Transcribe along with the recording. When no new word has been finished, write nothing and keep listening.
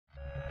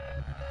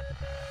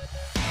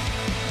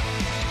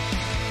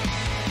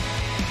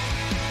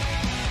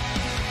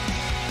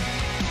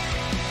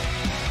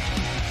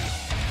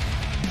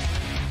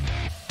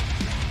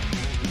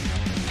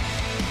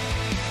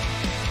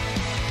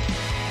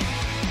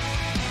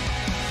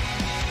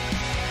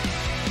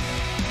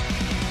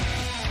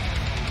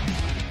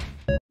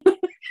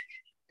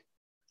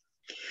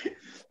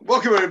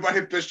Welcome,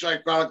 everybody, to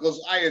PinstripeChronicles.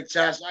 I am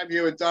Tats. I'm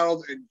here with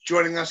Donald, and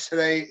joining us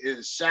today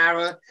is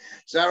Sarah.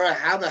 Sarah,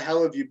 how the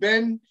hell have you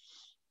been?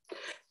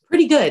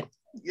 Pretty good.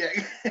 Yeah,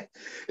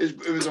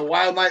 it was a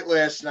wild night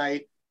last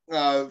night.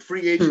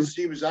 Free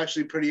agency was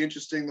actually pretty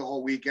interesting the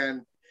whole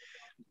weekend.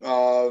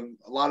 A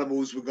lot of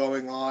moves were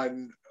going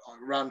on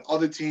around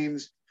other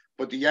teams,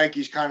 but the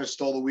Yankees kind of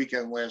stole the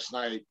weekend last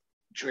night,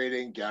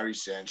 trading Gary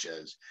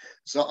Sanchez.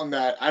 Something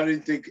that I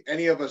didn't think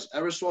any of us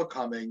ever saw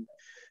coming.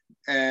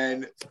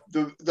 And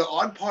the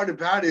odd part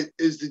about it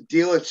is the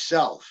deal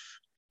itself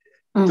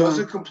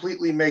doesn't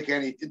completely make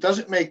it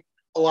doesn't make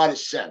a lot of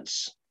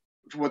sense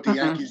for what the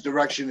Yankees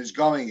direction is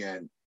going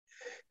in.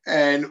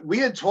 And we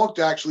had talked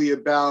actually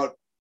about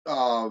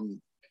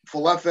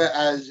Falefa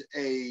as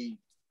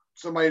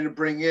somebody to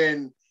bring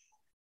in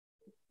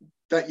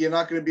that you're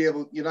not going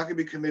to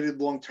be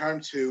committed long term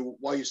to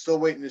while you're still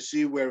waiting to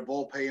see where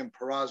Volpe and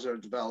Peraza are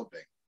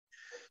developing.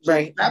 So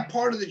right. That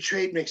part of the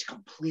trade makes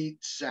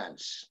complete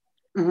sense.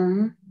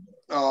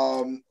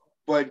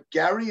 But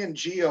Gary and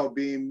Gio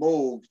being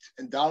moved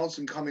and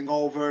Donaldson coming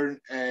over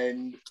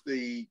and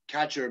the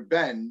catcher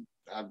Ben,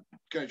 I'm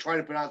going to try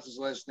to pronounce his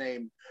last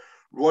name,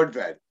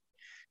 Rortvedt.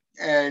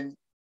 And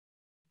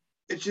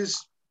it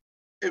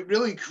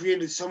really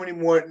created so many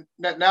more.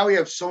 Now we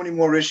have so many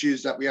more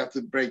issues that we have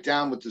to break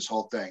down with this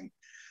whole thing.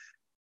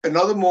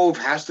 Another move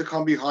has to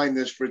come behind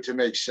this for it to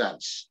make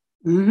sense.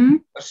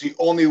 That's the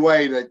only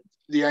way that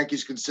the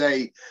Yankees can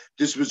say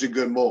this was a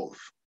good move.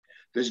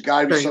 There's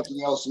got to be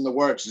something else in the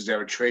works. Is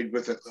there a trade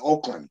with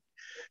Oakland?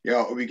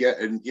 We get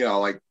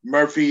like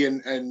Murphy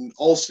and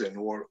Olsen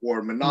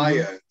or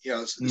Minaya.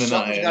 Something's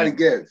got to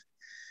give.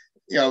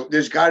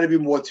 There's got to be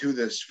more to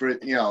this for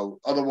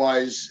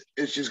otherwise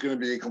it's just going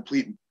to be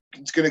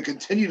it's going to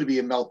continue to be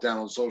a meltdown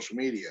on social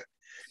media.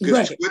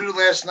 Because Twitter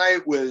last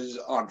night was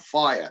on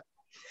fire.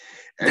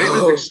 And it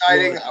was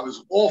exciting. I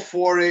was all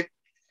for it.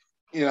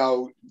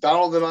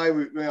 Donald and I,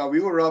 we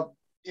were up,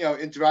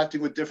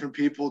 interacting with different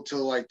people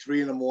till like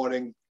 3 a.m,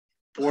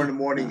 4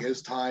 a.m.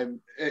 his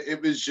time.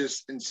 It was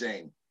just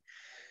insane.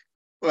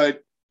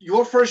 But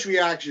your first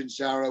reaction,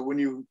 Sarah, when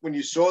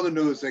you saw the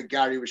news that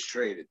Gary was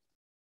traded?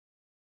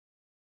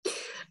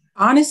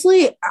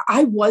 Honestly,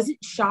 I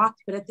wasn't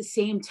shocked, but at the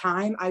same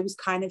time, I was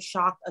kind of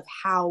shocked of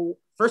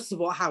first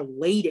of all, how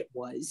late it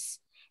was.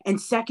 And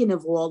second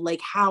of all,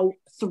 like how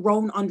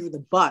thrown under the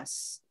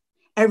bus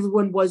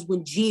everyone was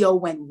when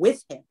Gio went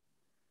with him.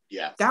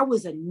 Yeah. That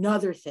was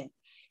another thing.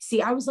 See,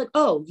 I was like,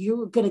 oh,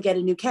 you're going to get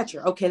a new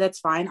catcher. Okay,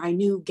 that's fine. I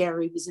knew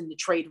Gary was in the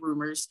trade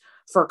rumors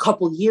for a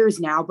couple years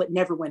now, but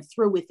never went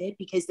through with it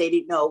because they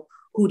didn't know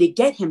who to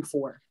get him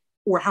for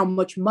or how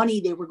much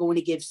money they were going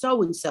to give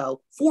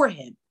so-and-so for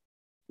him.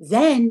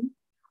 Then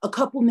a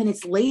couple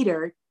minutes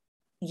later,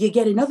 you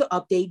get another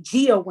update.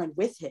 Gio went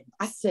with him.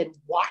 I said,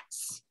 what?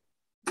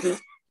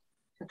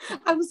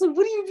 I was like,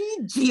 what do you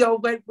mean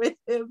Gio went with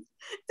him?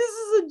 This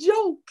is a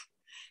joke.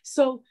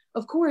 So,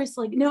 of course,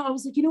 I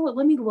was like, you know what?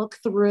 Let me look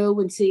through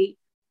and see.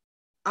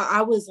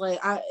 I was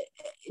like,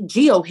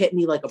 Gio hit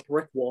me like a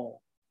brick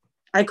wall.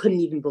 I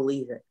couldn't even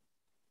believe it.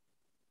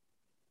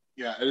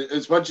 Yeah,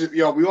 as much as,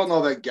 we all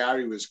know that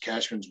Gary was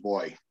Cashman's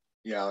boy,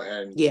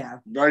 and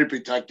very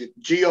protected.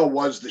 Gio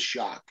was the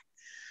shock.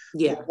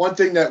 Yeah. But one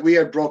thing that we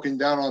had broken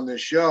down on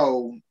this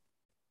show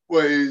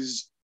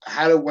was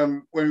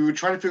when we were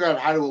trying to figure out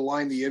how to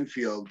align the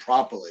infield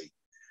properly.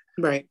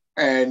 Right.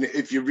 And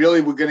if you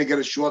really were going to get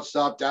a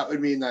shortstop, that would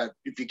mean that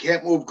if you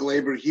can't move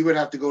Glaber, he would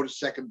have to go to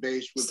second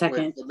base with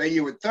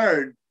LeMahieu at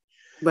third.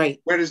 Right.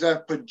 Where does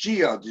that put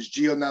Gio? Does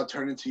Gio now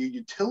turn into a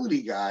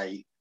utility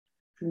guy?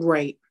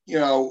 Right.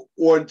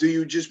 Or do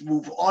you just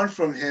move on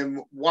from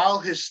him while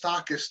his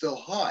stock is still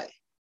high?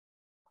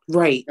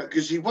 Right.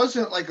 Because he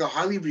wasn't like a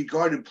highly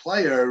regarded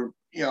player,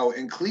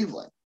 in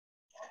Cleveland.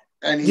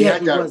 And he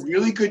had that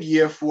really good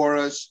year for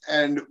us.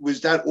 And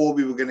was that all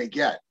we were going to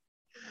get?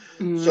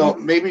 So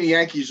maybe the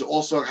Yankees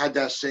also had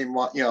that same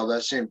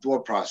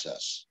thought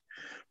process.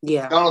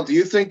 Yeah. Donald, do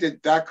you think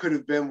that could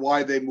have been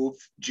why they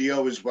moved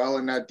Gio as well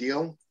in that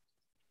deal?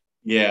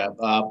 Yeah.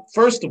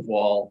 First of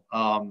all,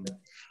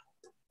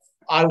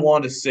 I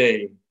want to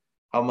say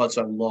how much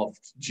I loved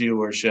Gio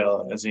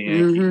Urshela as a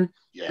Yankee.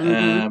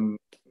 Yeah.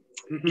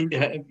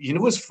 You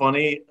know what's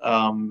funny?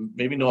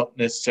 Maybe not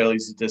necessarily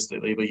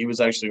statistically, but he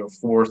was actually our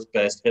 4th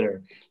best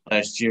hitter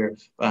last year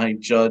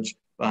behind Judge,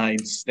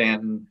 behind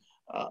Stanton,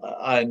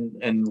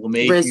 and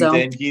LeMahieu.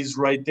 Then he's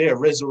right there.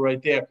 Rizzo right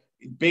there.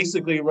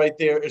 Basically right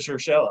there is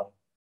Urshela.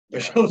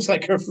 Urshela's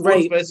like our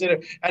 4th best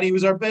hitter, and he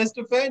was our best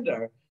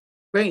defender.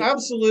 Right.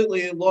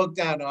 Absolutely locked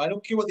down. Now, I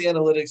don't care what the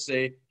analytics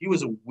say. He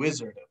was a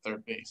wizard at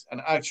third base,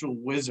 an actual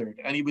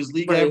wizard, and he was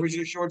league average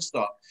at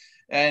shortstop.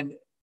 And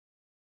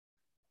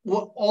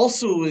what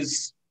also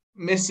is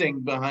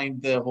missing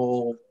behind the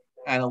whole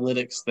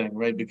analytics thing,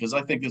 right? Because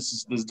I think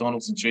this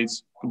Donaldson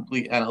trade's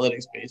complete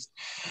analytics based.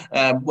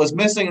 What's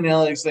missing in the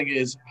analytics thing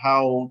is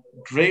how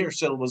great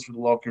Urshela was for the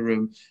locker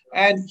room,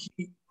 and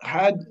he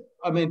had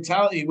a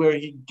mentality where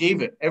he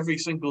gave it every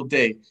single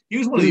day. He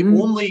was one of the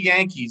only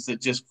Yankees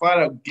that just flat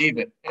out gave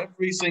it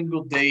every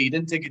single day. He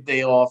didn't take a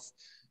day off.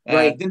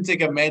 Didn't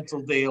take a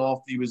mental day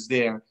off. He was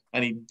there,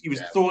 and he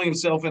was throwing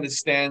himself in his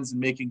stands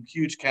and making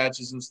huge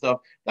catches and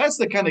stuff. That's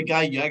the kind of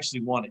guy you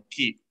actually want to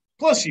keep.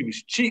 Plus, he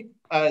was cheap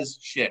as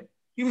shit.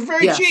 He was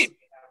very cheap.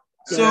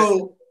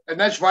 So, and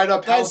that's right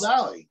up Hal's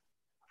alley.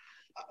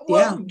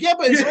 Well,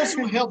 but it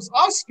also helps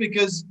us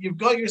because you've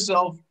got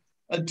yourself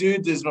a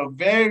dude that's a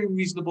very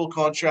reasonable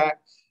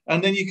contract,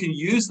 and then you can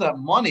use that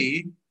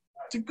money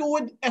to go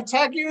and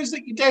attack areas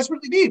that you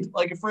desperately need,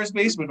 like a first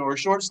baseman or a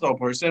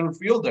shortstop or a center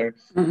fielder.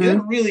 You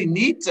didn't really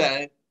need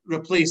to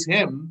replace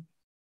him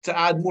to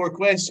add more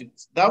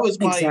questions. That was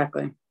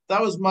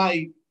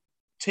my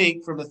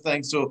take from the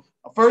thing. So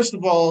first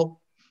of all,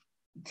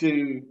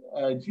 to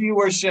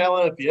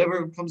Urshela, if he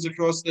ever comes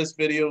across this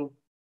video,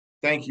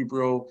 thank you,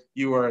 bro.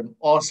 You are an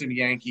awesome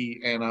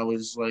Yankee, and I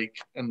was like,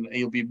 and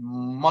you'll be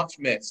much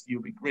missed.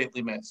 You'll be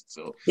greatly missed.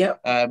 So,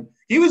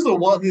 he was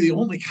the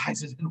only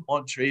guys I didn't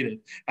want traded,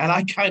 and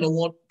I kind of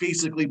want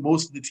basically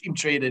most of the team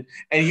traded,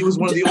 and he was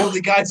one of the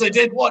only guys I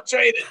did want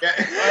traded.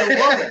 I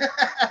love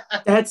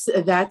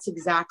it. That's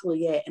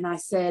exactly it. And I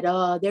said,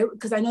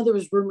 because I know there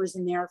was rumors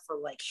in there for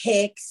like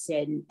Hicks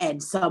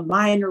and some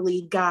minor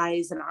league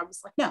guys, and I was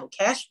like, no,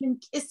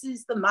 Cashman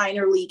kisses the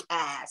minor league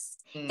ass.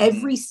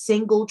 Every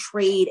single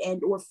trade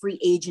and or free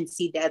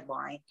agency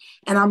deadline.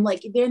 And I'm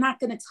like, they're not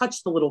going to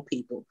touch the little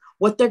people.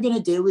 What they're going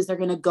to do is they're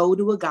going to go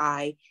to a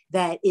guy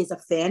that is a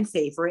fan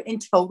favorite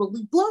and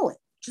totally blow it.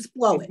 Just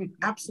blow it.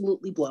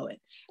 Absolutely blow it.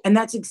 And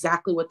that's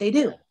exactly what they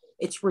do.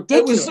 It's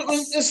ridiculous.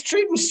 This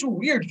trade was so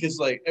weird because,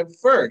 like, at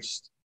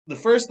first, the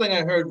first thing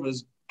I heard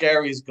was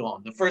Gary's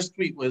gone. The first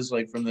tweet was,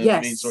 like, from the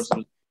main source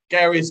was,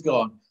 Gary's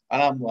gone.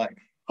 And I'm like,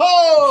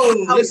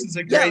 this is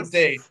a great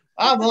day.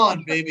 I'm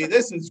on, baby.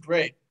 This is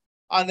great.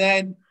 And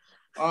then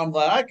I'm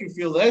like, I can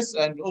feel this,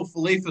 and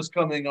Falefa's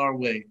coming our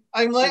way.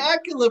 I'm like, I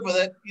can live with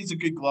it. He's a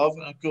good glove,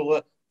 and I'm cool with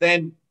it.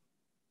 Then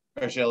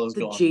Urshela's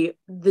gone.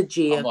 The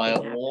G. I'm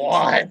like,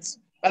 what?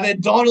 And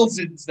then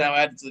Donaldson's now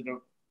added to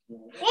the.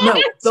 What?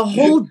 No, the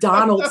whole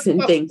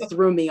Donaldson thing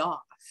threw me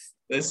off.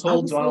 This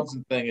whole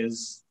Donaldson thing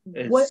is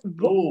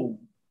so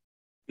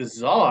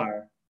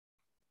bizarre.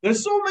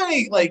 There's so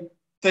many like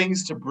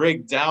things to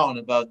break down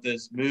about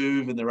this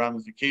move and the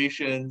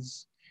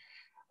ramifications.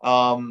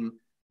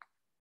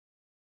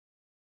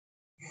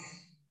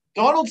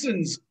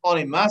 Donaldson's on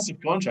a massive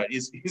contract.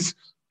 He's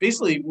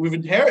basically, we've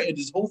inherited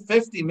his whole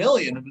 $50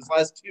 million of his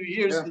last 2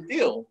 years of the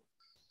deal.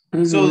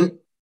 So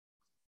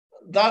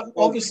that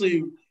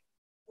obviously,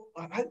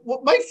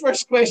 my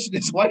first question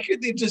is, why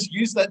couldn't they just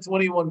use that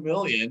 $21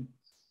 million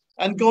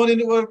and go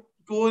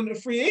into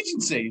free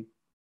agency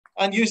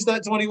and use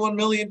that $21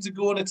 million to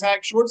go and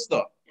attack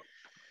shortstop?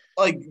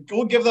 Like,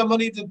 go give that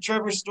money to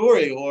Trevor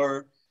Story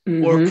or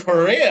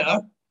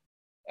Correa.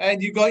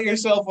 And you got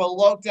yourself a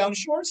lockdown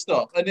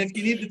shortstop. And if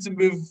you needed to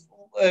move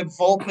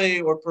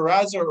Volpe or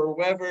Peraza or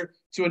whoever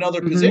to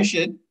another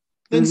position,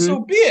 then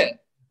so be it.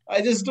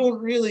 I just don't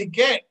really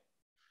get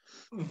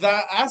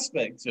that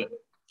aspect to it.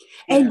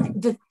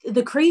 And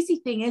the crazy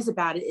thing is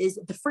about it is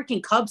the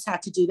freaking Cubs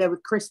had to do that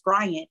with Chris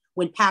Bryant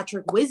when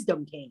Patrick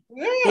Wisdom came.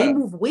 Yeah. They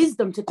moved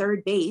Wisdom to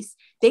third base.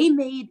 They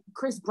made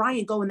Chris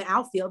Bryant go in the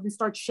outfield and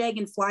start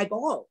shagging fly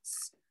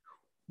balls.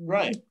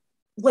 Right.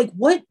 Like,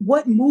 what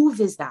move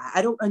is that?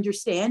 I don't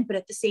understand. But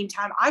at the same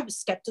time, I was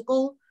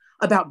skeptical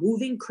about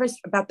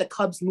the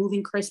Cubs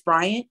moving Chris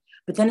Bryant.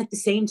 But then at the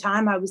same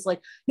time, I was like,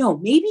 no,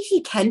 maybe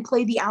he can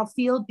play the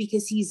outfield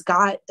because he's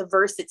got the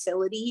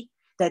versatility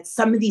that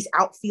some of these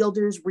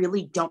outfielders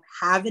really don't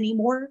have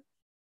anymore.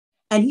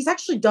 And he's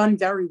actually done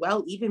very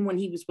well, even when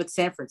he was with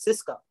San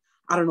Francisco.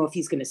 I don't know if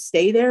he's going to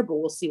stay there, but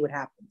we'll see what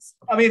happens.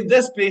 I mean,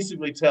 this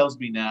basically tells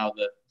me now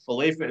that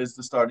Falefa is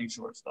the starting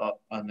shortstop,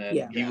 and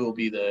then he will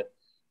be the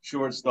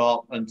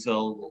shortstop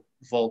until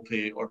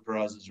Volpe or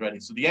Peraza is ready.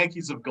 So the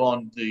Yankees have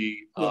gone the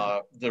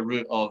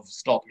route of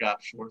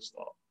stopgap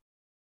shortstop.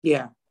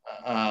 Yeah.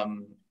 How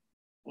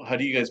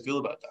do you guys feel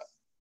about that?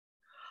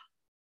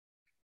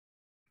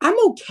 I'm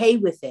okay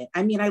with it.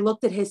 I mean, I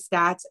looked at his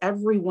stats.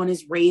 Everyone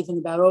is raving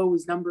about,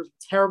 his numbers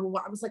are terrible.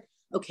 I was like,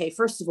 okay,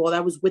 first of all,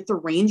 that was with the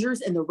Rangers,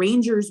 and the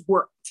Rangers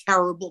were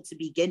terrible to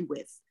begin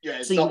with.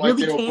 Yeah, so you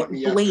really can't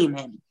blame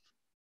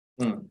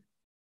him.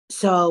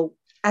 So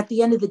at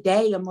the end of the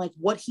day, I'm like,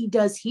 what he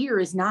does here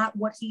is not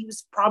what he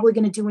was probably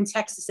going to do in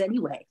Texas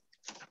anyway.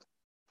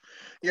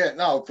 Yeah,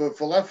 no, for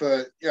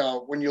Falefa,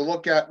 when you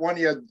look at one,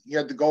 he had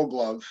the Gold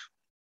Glove.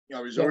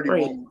 He's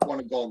already won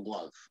a Gold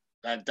Glove.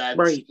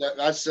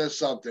 That says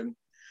something.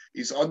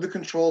 He's under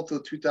control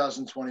till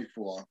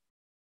 2024.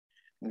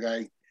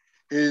 Okay,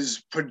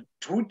 his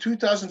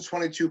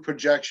 2022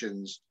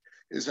 projections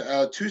is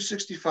a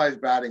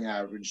 265 batting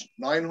average,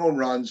 9 home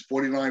runs,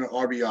 49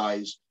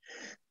 RBIs,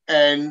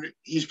 and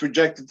he's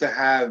projected to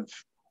have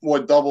more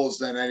doubles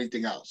than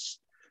anything else.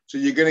 So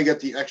you're going to get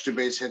the extra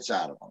base hits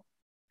out of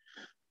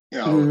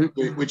him,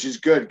 which is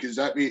good because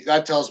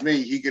that tells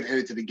me he can hit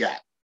it to the gap.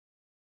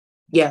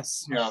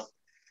 Yes.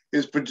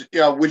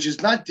 Which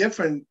is not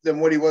different than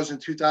what he was in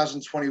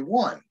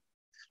 2021.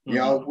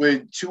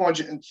 With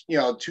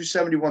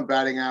 271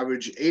 batting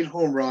average, 8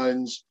 home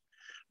runs,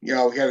 He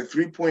had a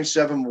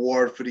 3.7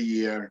 WAR for the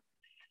year,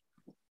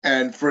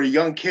 and for a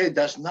young kid,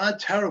 that's not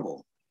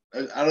terrible.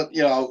 I don't,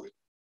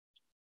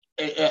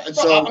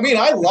 so I mean,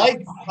 I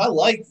like.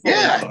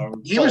 Yeah,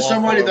 he was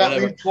somebody that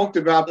we've talked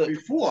about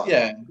before.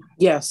 Yeah.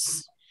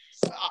 Yes.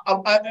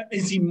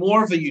 Is he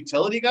more of a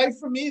utility guy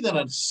for me than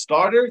a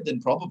starter?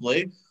 Then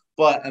probably.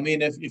 But I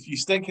mean, if you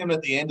stick him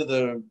at the end of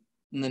the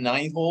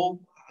ninth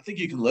hole, I think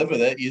you can live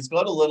with it. He's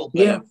got a little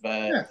bit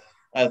of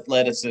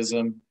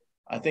athleticism.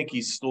 I think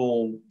he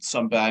stole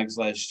some bags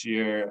last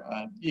year.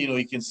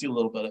 You can see a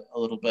little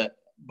bit,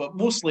 but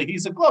mostly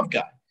he's a glove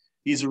guy.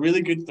 He's a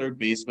really good third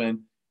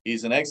baseman.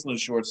 He's an excellent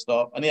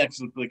shortstop, and an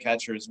excellent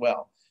catcher as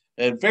well.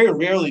 And very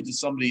rarely does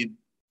somebody,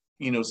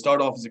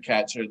 start off as a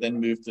catcher, then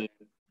move to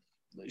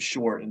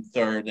short and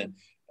third,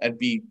 and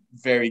be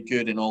very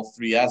good in all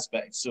three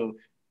aspects. So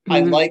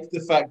I like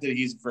the fact that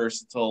he's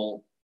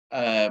versatile.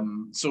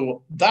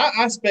 So that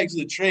aspect of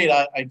the trade,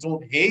 I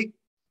don't hate.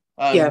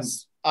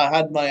 Yes. I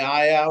had my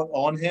eye out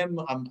on him.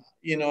 I'm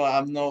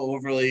not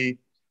overly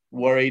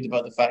worried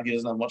about the fact he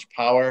doesn't have much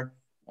power.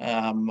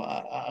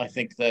 I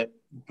think that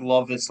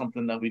glove is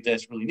something that we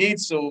desperately need.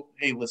 So,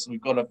 hey, listen,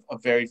 we've got a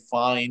very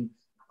fine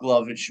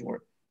glove at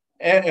short.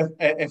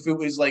 If it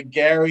was like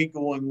Gary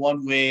going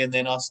one way and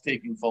then us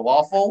taking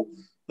Falafel,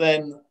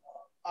 then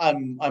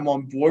I'm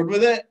on board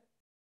with it.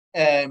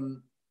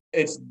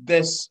 It's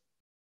this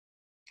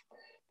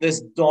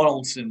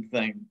Donaldson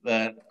thing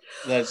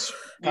that's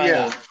kind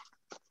of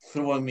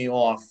throwing me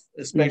off,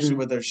 especially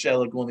with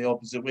Urshela going the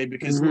opposite way.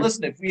 Because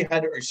listen, if we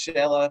had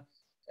Urshela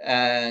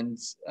and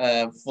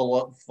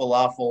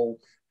Falafel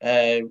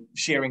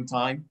sharing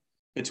time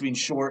between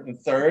short and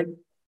third,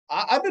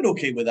 I've been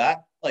okay with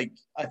that. Like,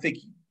 I think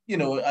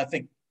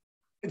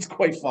it's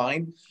quite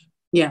fine.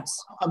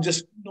 Yes. I'm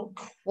just not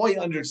quite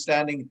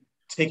understanding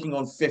taking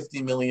on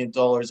 $50 million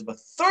of a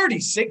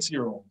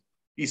 36-year-old.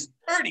 He's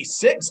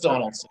 36,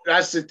 Donaldson.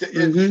 That's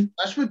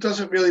that's what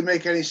doesn't really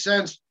make any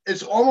sense.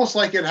 It's almost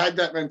like it had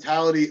that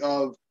mentality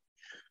of,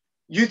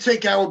 you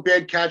take our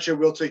bad catcher,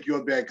 we'll take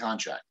your bad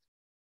contract.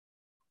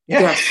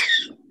 Yes.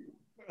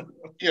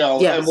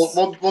 And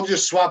we'll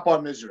just swap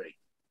our misery.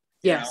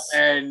 Yes.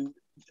 And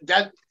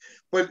that,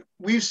 but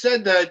we've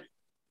said that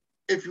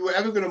if you were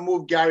ever going to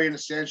move Gary into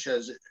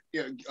Sanchez,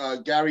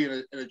 Gary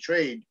in a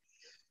trade,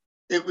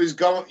 it was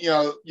going,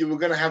 you were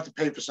going to have to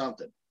pay for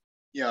something.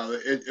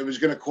 It was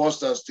going to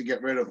cost us to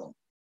get rid of him.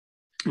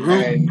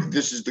 And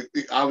this is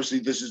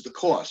the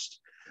cost.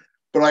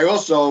 But I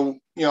also,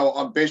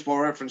 on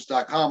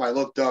baseballreference.com, I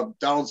looked up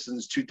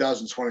Donaldson's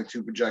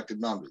 2022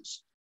 projected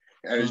numbers.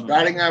 And his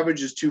batting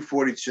average is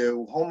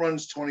 242, home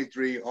runs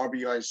 23,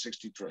 RBI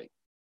 63.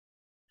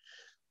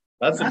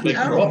 That's a big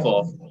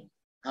drop-off.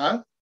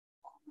 Huh?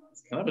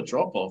 It's kind of a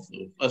drop-off,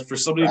 though. For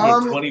somebody with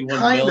 $21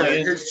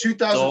 million.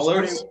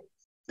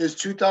 His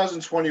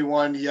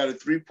 2021, he had a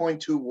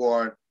 3.2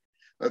 WAR,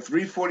 a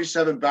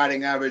 347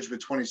 batting average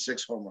with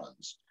 26 home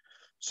runs.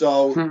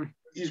 So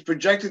he's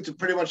projected to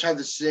pretty much have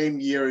the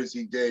same year as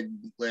he did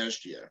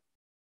last year.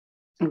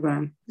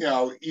 Okay.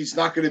 He's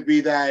not going to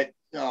be that.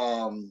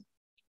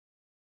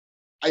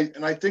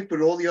 I think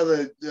with all the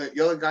other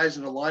guys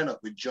in the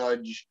lineup, with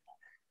Judge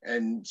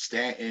and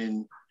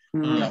Stanton,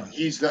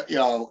 he's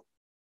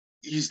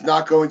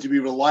not going to be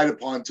relied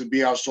upon to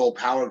be our sole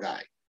power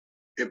guy.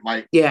 It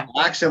might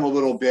relax him a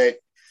little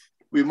bit.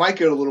 We might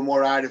get a little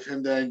more out of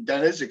him than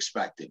is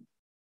expected.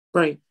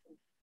 Right.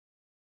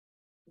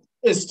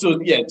 It's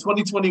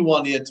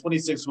 2021, he had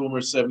 26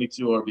 homers,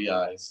 72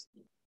 RBIs.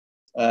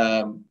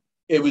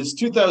 It was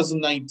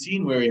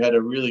 2019 where he had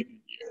a really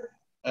good year.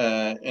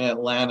 In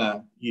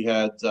Atlanta, he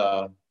had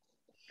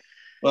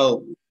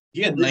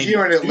he had 92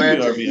 year in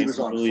Atlanta, RBIs, he was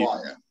on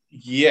fire.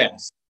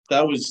 Yes,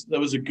 that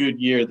was a good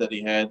year that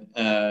he had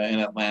in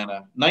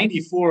Atlanta.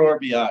 94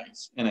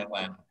 RBIs in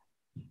Atlanta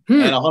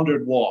and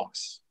 100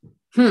 walks.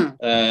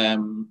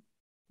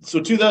 So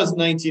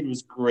 2019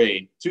 was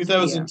great.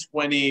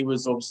 2020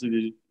 was obviously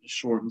the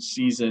shortened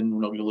season.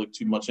 We're not going to look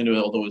too much into it,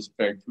 although it was a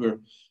very poor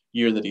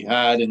year that he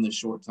had in the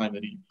short time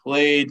that he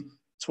played.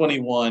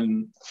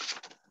 21,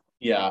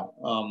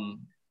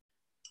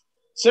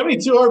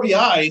 72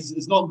 RBIs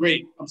is not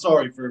great. I'm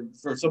sorry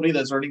for somebody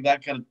that's earning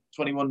that kind of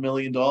 $21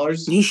 million.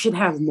 He should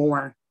have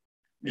more.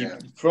 He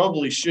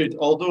probably should.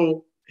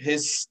 Although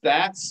his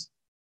stats,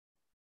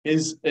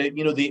 the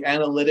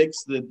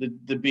analytics,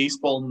 the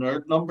baseball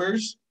nerd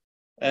numbers,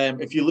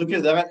 if you look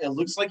at that, it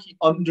looks like he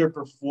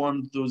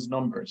underperformed those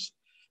numbers.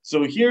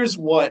 So here's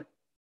what,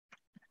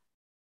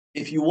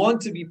 if you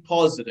want to be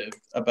positive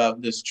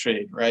about this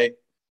trade, right?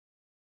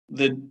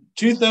 The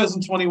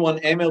 2021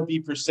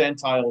 MLB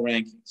percentile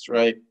rankings,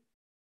 right?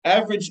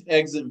 Average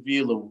exit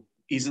velo,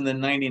 he's in the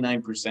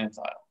 99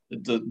 percentile.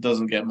 It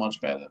doesn't get much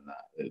better than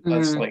that.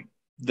 That's like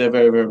the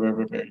very, very, very,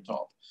 very, very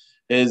top.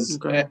 His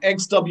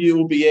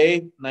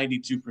XWOBA,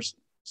 92%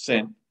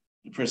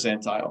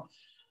 percentile.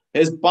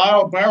 His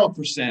barrel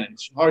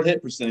percentage, hard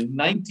hit percentage,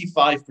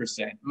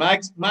 95%.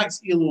 Max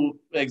ELO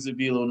exit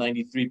velo,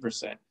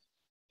 93%.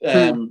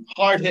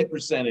 Hard hit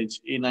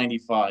percentage,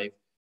 95%.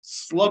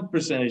 Slug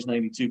percentage,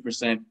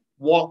 92%.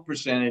 walk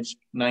percentage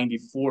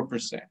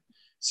 94%.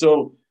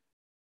 So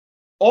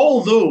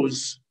all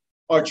those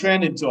are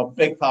trending to a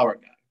big power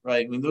guy,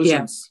 right? I mean, those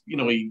are,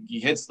 he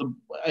hits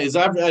his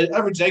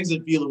average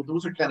exit velo.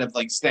 Those are kind of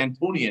like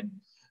Stantonian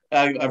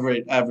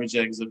average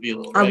exit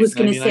velo, right? I was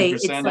going to say,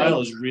 it's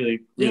percentile is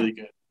really, really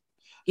good.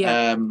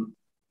 Yeah.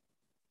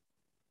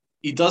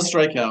 He does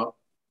strike out,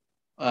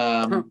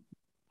 and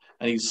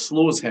he's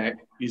slow as heck.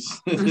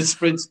 He's his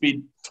sprint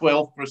speed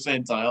 12th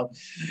percentile.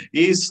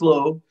 He's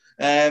slow.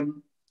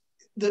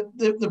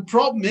 The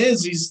problem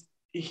is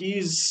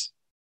he's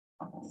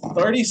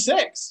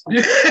 36.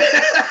 You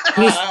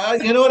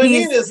know what I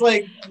mean? It's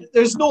like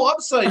there's no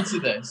upside to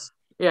this.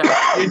 Yeah,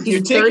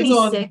 you're taking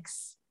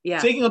 36.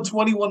 Taking on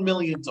 $21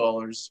 million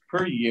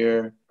per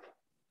year.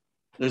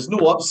 There's no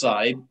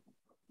upside.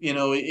 You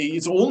know,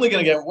 it's only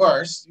going to get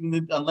worse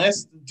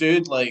unless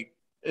dude like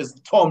is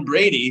Tom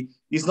Brady.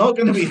 He's not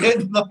going to be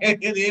hitting,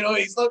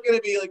 he's not going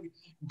to be like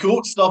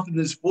GOAT stuff in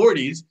his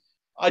 40s.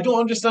 I don't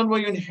understand why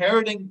you're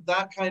inheriting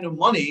that kind of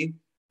money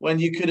when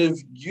you could have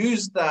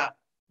used that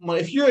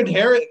money.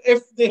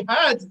 If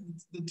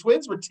the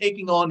Twins were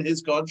taking on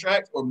his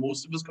contract or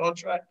most of his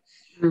contract,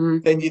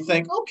 then you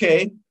think,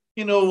 okay,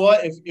 you know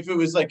what? If it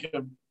was like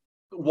a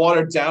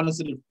watered down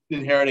instead of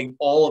inheriting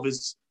all of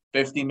his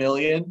 $50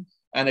 million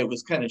and it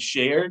was kind of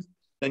shared,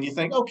 then you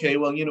think, okay,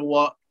 well, you know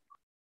what?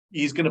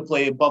 He's going to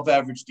play above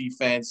average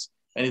defense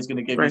and he's going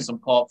to give you some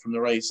pop from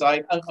the right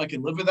side. I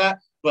can live with that.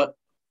 But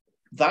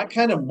that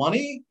kind of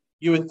money,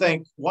 you would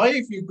think, why,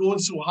 if you're going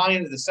so high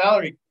into the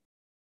salary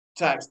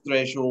tax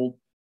threshold,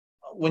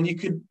 when you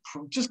could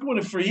just go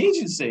into free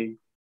agency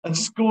and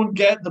just go and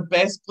get the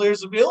best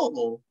players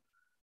available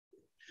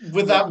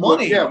with that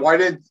money? Yeah, why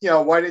did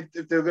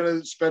if they're going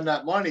to spend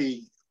that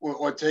money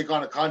or take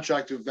on a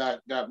contract of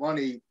that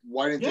money,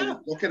 why didn't they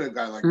look at a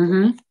guy like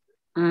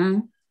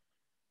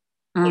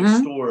like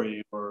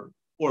Story or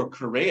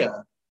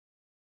Correa?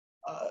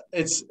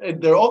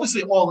 They're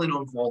obviously all in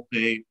on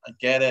Volpe. I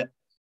get it.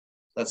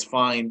 That's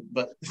fine.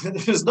 But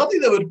there's nothing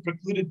that would have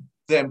precluded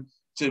them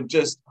to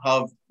just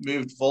have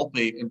moved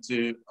Volpe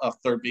into a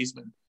third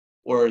baseman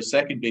or a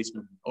second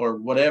baseman or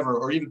whatever,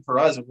 or even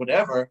Perez or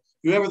whatever,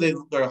 whoever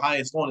their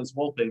highest one is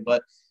Volpe.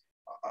 But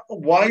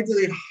why do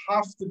they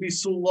have to be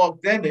so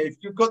locked in? If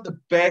you've got the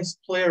best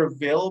player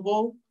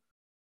available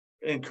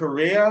in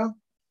Korea,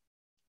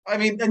 I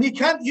mean, and you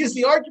can't use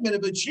the argument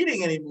about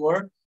cheating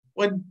anymore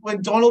when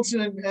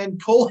Donaldson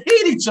and Cole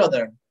hate each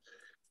other.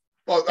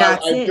 Well,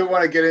 I do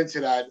want to get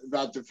into that,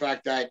 about the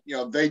fact that,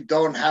 they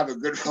don't have a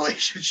good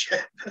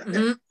relationship.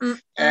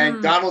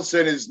 And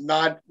Donaldson is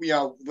not,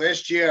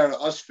 last year,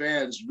 us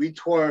fans, we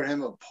tore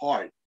him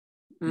apart.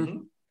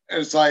 And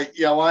it's like,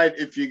 you know what,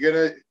 if you're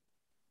going to,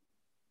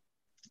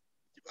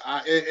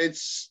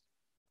 it's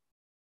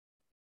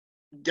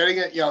getting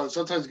it,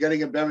 sometimes getting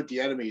in bed with the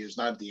enemy is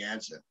not the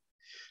answer.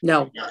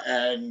 No.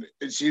 And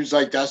it seems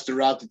like that's the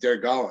route that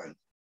they're going.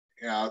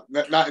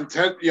 Not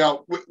intent,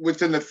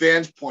 within the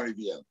fans' point of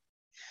view.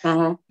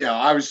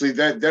 Obviously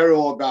they're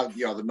all about,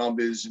 the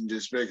numbers and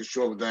just making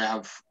sure that they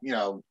have,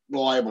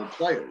 reliable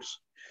players.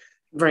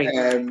 Right.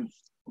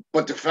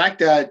 But the fact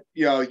that,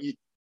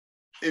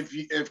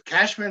 if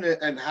Cashman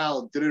and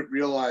Hal didn't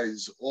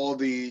realize all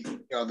the,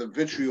 the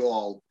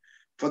vitriol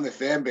from the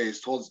fan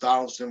base towards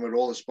Donaldson with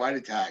all the spite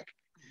attack,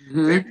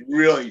 they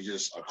really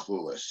just are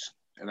clueless.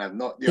 And I'm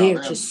not,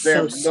 they're just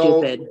so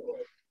stupid.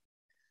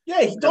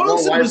 Yeah,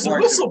 Donaldson was a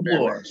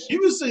whistleblower. He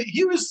was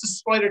the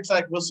spider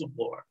attack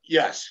whistleblower.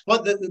 Yes,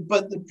 but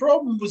the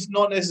problem was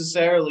not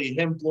necessarily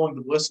him blowing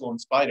the whistle on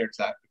spider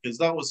attack, because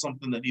that was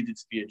something that needed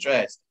to be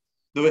addressed.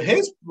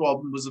 His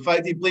problem was the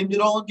fact he blamed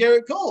it all on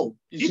Garrett Cole.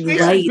 He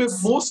basically put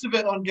most of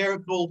it on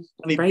Garrett Cole,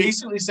 and he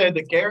basically said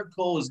that Garrett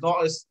Cole is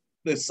not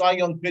the Cy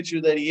Young pitcher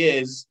that he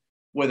is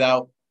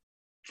without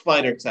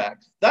spider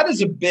attack. That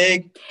is a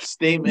big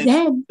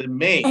statement to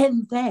make.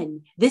 And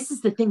then this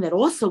is the thing that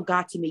also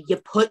got to me. You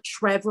put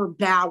Trevor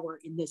Bauer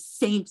in the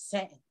same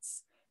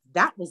sentence.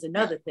 That was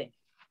another thing.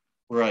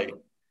 Right.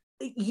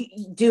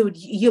 Dude,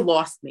 you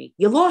lost me.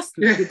 You're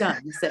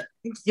done.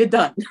 You're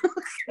done.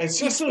 It's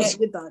just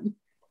you're done.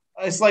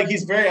 It's like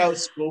he's very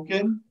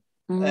outspoken.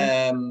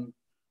 Again,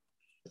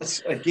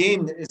 is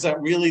that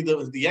really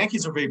the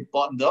Yankees are very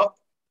buttoned up?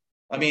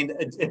 I mean,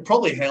 it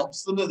probably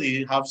helps them that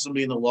they have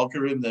somebody in the locker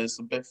room that's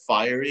a bit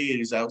fiery and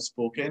he's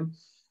outspoken.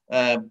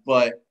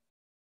 But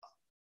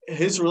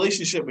his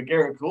relationship with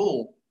Garrett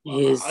Cole,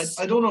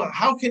 I don't know.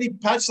 How can he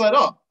patch that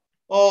up?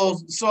 Oh,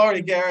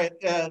 sorry,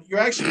 Garrett. You're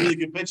actually a really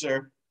good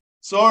pitcher.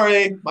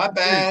 Sorry, my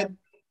bad.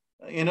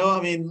 I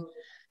mean,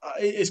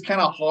 it's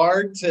kind of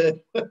hard to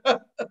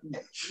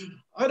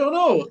I don't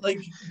know. Like,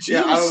 he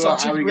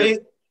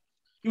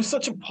was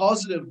such a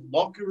positive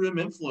locker room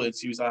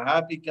influence. He was a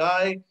happy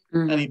guy,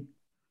 and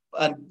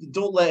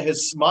don't let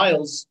his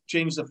smiles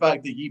change the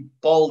fact that he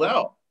balled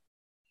out.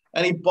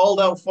 And he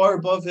balled out far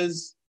above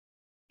his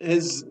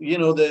if you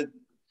look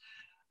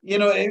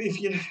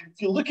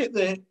at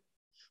the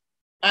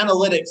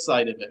analytics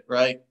side of it,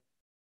 right?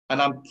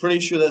 And I'm pretty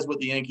sure that's what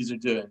the Yankees are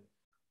doing.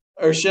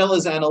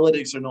 Urshela's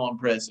analytics are not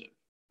impressive,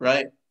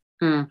 right?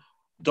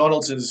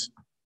 Donaldson's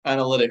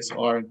analytics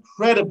are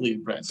incredibly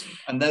impressive,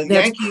 and the That's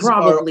Yankees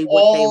probably are what they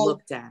all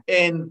looked at.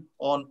 in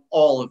on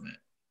all of it.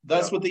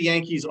 That's what the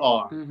Yankees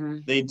are. Mm-hmm.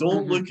 They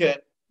don't look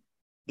at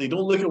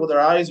what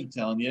their eyes are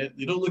telling you.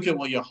 They don't look at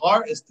what your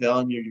heart is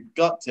telling you, your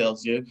gut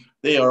tells you.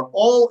 They are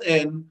all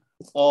in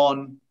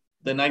on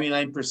the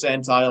 99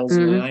 percentiles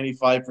and the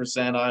 95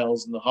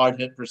 percentiles and the hard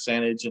hit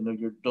percentage and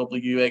your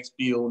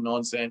WXPO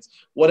nonsense,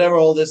 whatever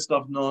all this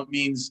stuff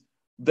means,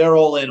 they're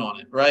all in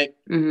on it, right?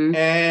 Mm-hmm.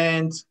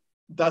 And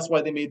that's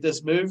why they made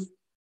this move.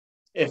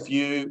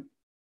 And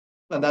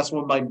that's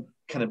what my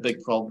kind of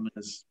big problem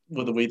is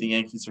with the way the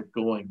Yankees are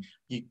going.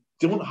 You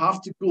don't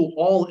have to go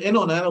all in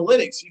on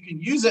analytics. You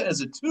can use it as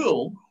a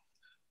tool,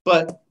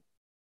 but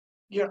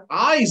your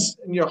eyes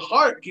and your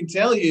heart can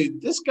tell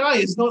you this guy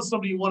is not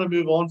somebody you want to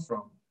move on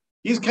from.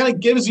 He kind of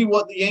gives you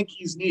what the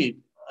Yankees need,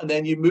 and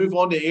then you move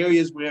on to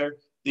areas where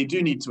they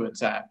do need to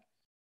attack.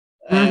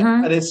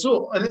 And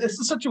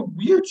it's such a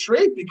weird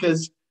trade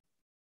because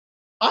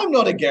I'm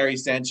not a Gary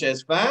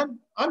Sanchez fan.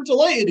 I'm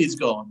delighted he's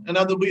gone. And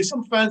there'll be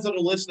some fans that are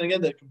listening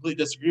in that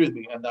completely disagree with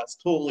me, and that's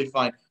totally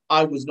fine.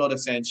 I was not a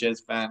Sanchez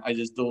fan. I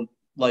just don't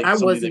like. I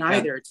wasn't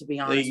either, to be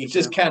honest. He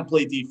just can't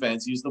play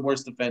defense. He's the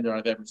worst defender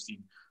I've ever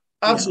seen.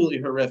 Absolutely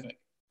horrific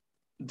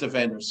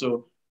defender.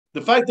 So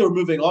the fact that we're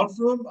moving on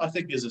from him, I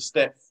think, is a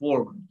step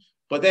forward.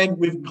 But then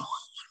we've got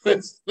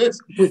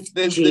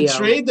the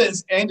trade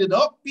that's ended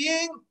up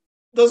being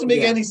doesn't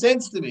make any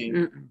sense to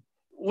me.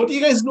 What do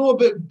you guys know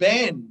about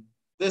Ben?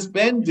 This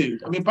Ben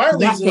dude. I mean,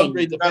 apparently he's an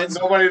upgrade defense.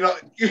 Nobody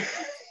knows.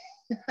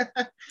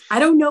 I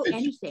don't know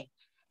anything.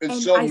 It's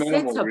and so I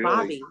minimal, said to really.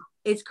 Bobby,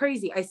 it's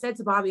crazy. I said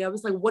to Bobby, I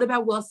was like, what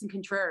about Wilson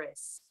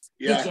Contreras?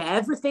 Yeah. Did you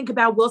ever think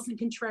about Wilson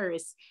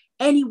Contreras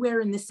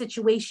anywhere in this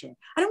situation?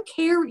 I don't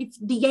care if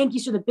the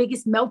Yankees are the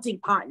biggest melting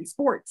pot in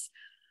sports.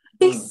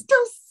 They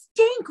still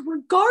stink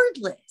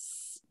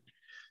regardless.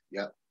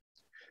 Yeah.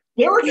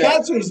 There were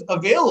catchers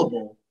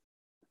available.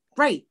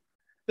 Right.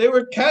 There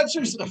were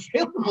catchers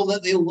available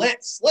that they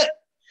let slip.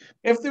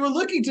 If they were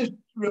looking to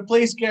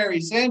replace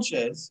Gary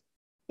Sanchez,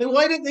 then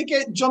why didn't they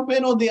jump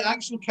in on the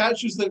actual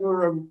catchers that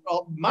were a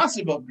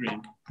massive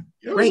upgrade?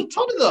 There was a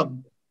ton of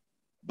them.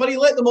 But he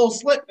let them all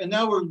slip, and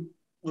now we're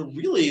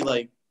really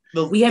like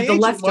we have the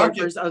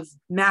leftovers of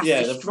mass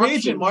the free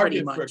agent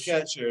market for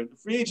catcher. The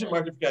free agent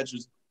market for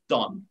catchers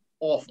done.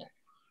 Awful.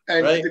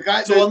 And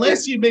right? So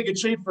unless you make a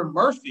trade for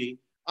Murphy,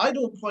 I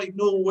don't quite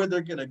know where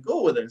they're going to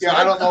go with it. So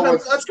I don't know.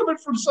 That's coming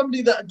from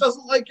somebody that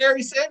doesn't like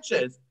Gary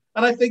Sanchez.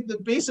 And I think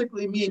that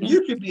basically me and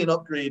you could be an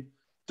upgrade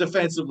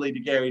defensively to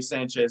Gary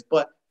Sanchez.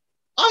 But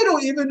I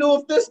don't even know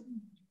if this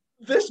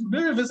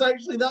move is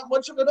actually that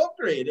much of an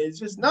upgrade. It's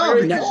just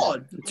very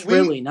odd. It's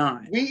really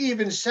not. We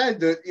even said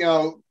that,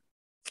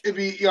 if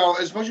we,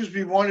 as much as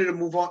we wanted to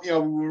move on, we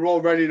were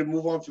all ready to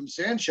move on from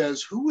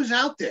Sanchez. Who was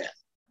out there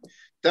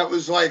that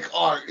was like,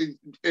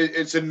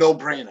 it's a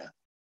no-brainer,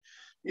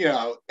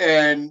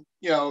 and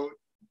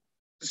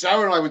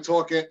Sarah and I were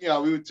talking, we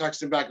were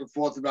texting back and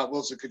forth about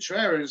Wilson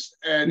Contreras,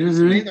 and it's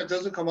a name that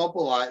doesn't come up a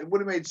lot. It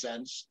would have made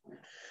sense.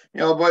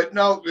 But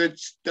no,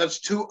 that's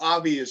too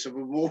obvious of a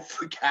move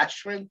for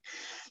Cashman,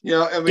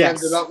 and we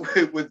ended up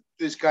with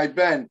this guy,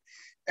 Ben.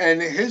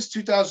 And his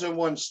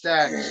 2001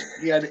 stats,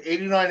 he had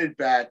 89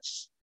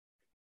 at-bats,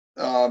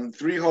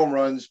 3 home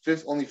runs,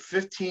 only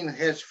 15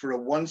 hits for a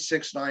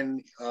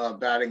 169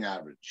 batting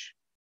average.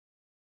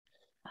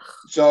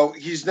 So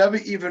he's never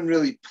even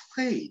really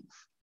played.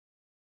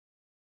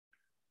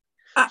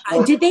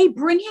 Did they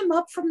bring him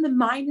up from the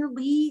minor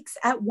leagues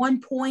at one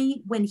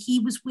point when he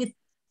was with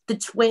the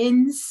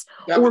Twins?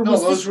 That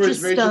was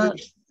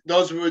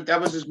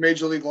his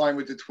major league line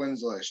with the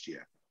Twins last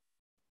year.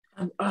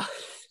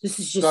 This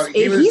is just. So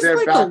he was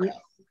their backup.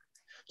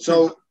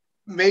 So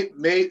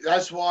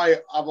that's why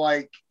I'm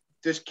like,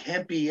 this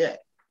can't be it.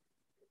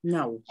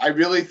 No, I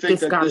really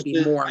think that this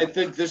is more. I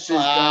think this is.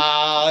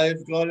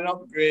 I've got an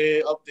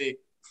update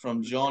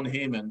from John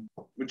Heyman.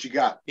 What you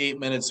got? 8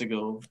 minutes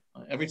ago.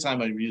 Every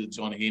time I read a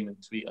John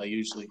Heyman tweet, I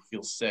usually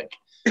feel sick.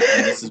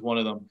 And this is one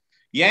of them.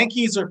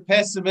 Yankees are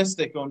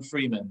pessimistic on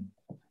Freeman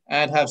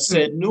and have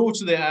said no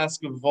to the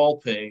ask of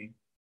Volpe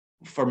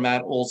for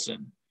Matt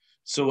Olson.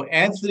 So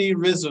Anthony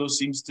Rizzo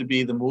seems to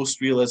be the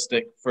most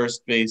realistic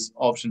first base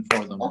option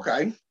for them.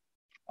 Okay.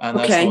 And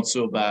that's not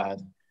so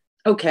bad.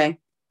 Okay.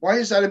 Why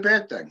is that a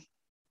bad thing?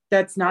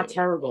 That's not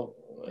terrible.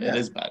 It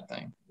is a bad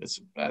thing. It's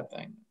a bad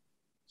thing.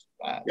 It's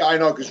bad. Yeah, I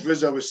know, because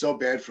Rizzo was so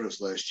bad for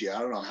us last year. I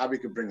don't know how we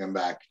could bring him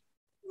back.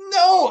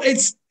 No,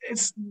 it's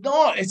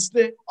not. It's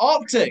the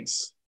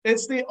optics.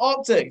 It's the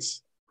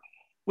optics.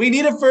 We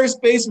need a first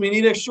base. We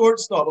need a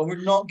shortstop, and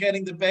we're not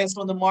getting the best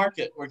on the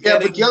market. But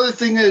the other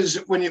thing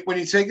is when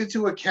you take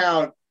into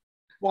account,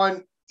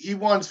 one, he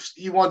wants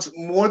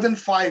more than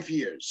 5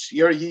 years.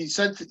 He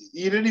said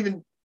he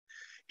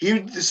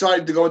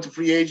decided to go into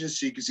free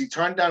agency because he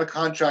turned down a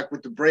contract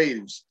with the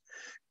Braves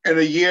in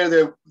a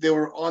year they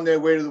were on their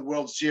way to the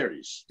World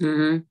Series.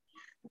 Mm-hmm.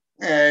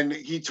 And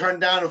he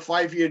turned down a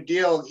 5-year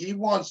deal. He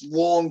wants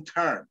long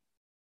term.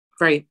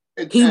 Right.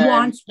 He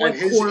wants what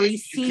Corey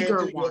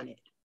Seager wanted.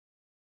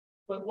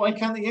 But why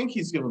can't the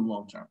Yankees give him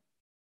long term?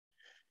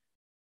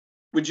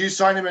 Would you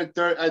sign him at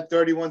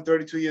 31,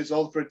 32 years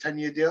old for a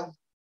 10-year deal?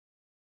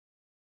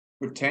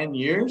 For 10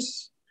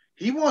 years?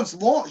 He wants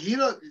long. He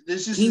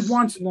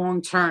wants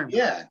long term.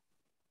 Yeah.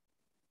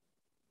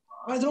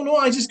 I don't know.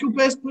 I just go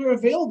best player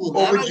available,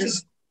 man. I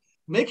just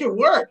make it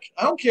work.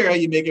 I don't care how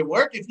you make it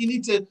work. If you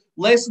need to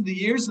lessen the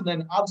years and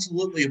then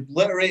absolutely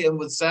obliterate him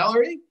with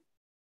salary,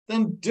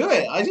 then do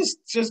it. I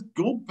just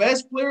go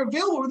best player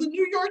available with the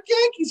New York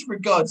Yankees, for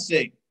God's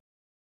sake.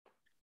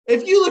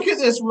 If you look at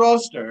this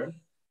roster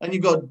and you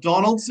got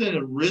Donaldson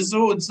and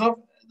Rizzo and stuff,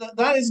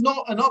 that is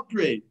not an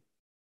upgrade.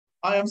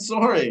 I am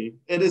sorry.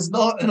 It is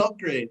not an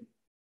upgrade.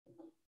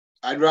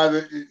 I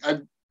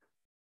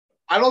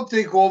don't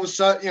think all of a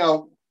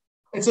sudden,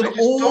 it's an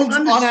old,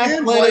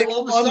 unathletic,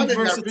 all of a sudden that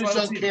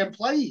Rizzo can't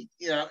play.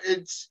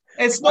 It's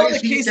not a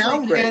case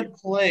that he can't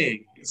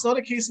play. It's not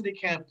a case that he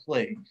can't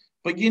play.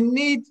 But you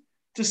need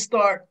to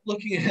start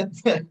looking at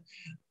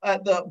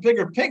the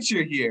bigger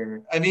picture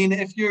here. I mean,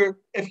 if you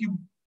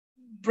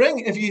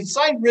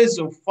sign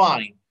Rizzo,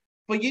 fine,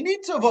 but you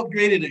need to have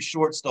upgraded at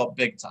shortstop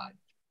big time.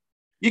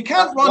 You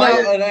can't run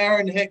out an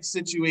Aaron Hicks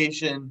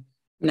situation,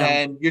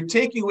 and you're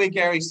taking away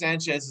Gary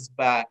Sanchez's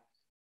bat.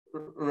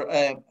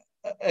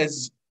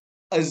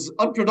 As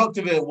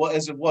unproductive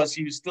as it was,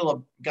 he was still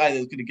a guy that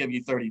was going to give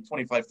you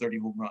 25, 30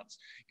 home runs.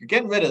 You're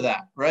getting rid of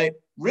that, right?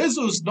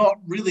 Rizzo's not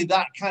really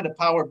that kind of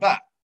power bat.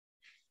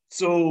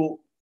 So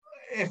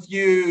if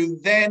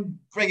you then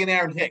bring in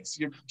Aaron Hicks,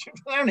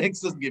 Aaron Hicks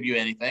doesn't give you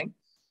anything.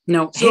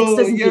 No, Hicks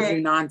doesn't give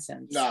you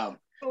nonsense. No.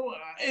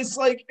 It's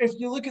like if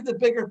you look at the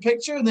bigger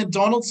picture, and then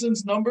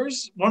Donaldson's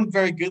numbers weren't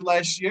very good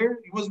last year.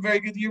 He wasn't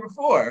very good the year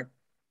before.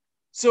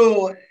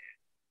 So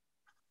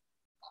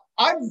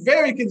I'm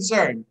very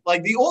concerned.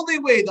 Like, the only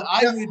way that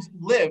I would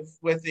live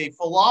with a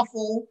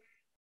falafel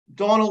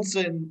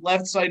Donaldson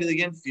left side of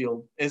the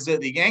infield is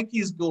that the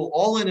Yankees go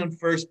all in on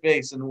first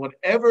base, and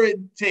whatever it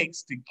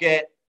takes to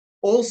get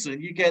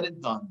Olsen, you get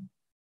it done.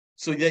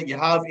 So that you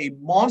have a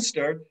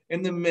monster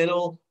in the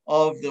middle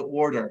of the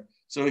order.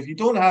 So if you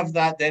don't have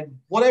that, then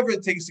whatever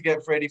it takes to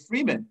get Freddie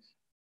Freeman.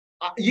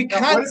 You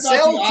can't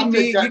sell to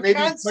me. You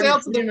can't sell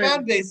to the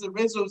fan base that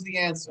Rizzo's the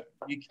answer.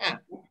 You can't.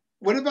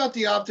 What about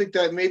the optic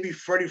that maybe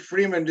Freddie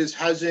Freeman just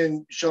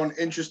hasn't shown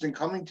interest in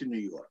coming to New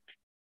York,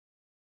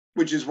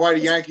 which is why the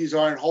Yankees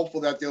aren't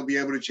hopeful that they'll be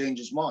able to change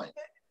his mind?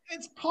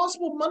 It's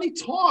possible. Money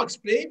talks,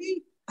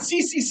 baby.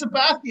 CC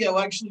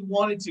Sabathia actually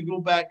wanted to go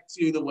back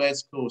to the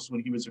West Coast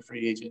when he was a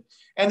free agent.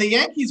 And the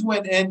Yankees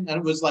went in and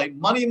it was like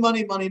money,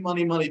 money, money,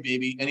 money, money,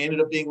 baby. And he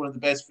ended up being one of the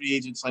best free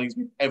agent signings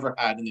we've ever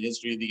had in the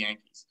history of the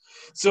Yankees.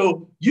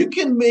 So you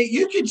can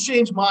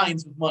change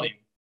minds with money.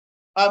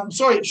 I'm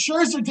sorry,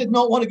 Scherzer did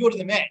not want to go to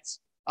the Mets.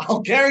 I'll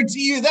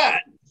guarantee you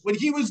that. When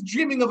he was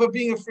dreaming of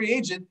being a free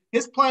agent,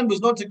 his plan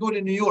was not to go to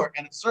New York,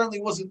 and it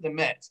certainly wasn't the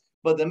Mets.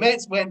 But the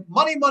Mets went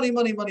money, money,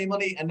 money, money,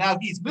 money, and now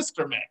he's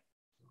Mr. Met.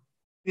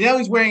 Now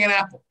he's wearing an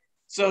apple.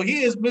 So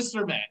he is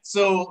Mr. Met.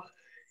 So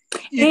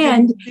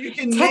you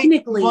can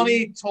make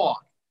money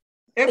talk.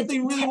 If they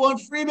really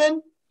want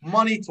Freeman,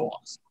 money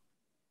talks.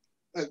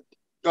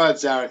 Go ahead,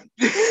 Sarah.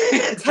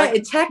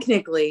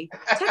 Technically,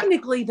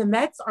 the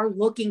Mets are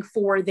looking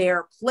for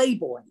their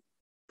playboy,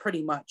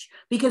 pretty much.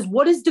 Because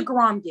what does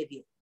DeGrom give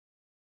you?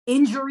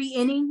 Injury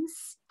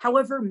innings,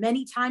 however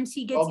many times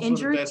he gets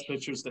injured. One of the best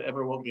pitchers to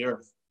ever walk the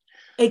earth.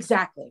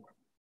 Exactly.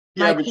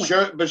 Yeah, but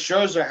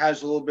Scherzer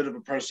has a little bit of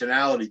a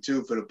personality,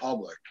 too, for the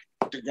public.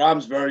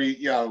 DeGrom's very,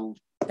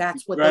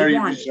 that's what very they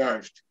want.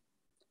 reserved.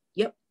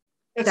 Yep.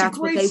 It's a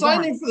great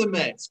signing for the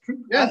Mets.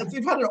 Yeah.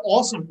 They've had an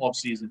awesome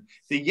offseason.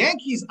 The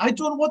Yankees, I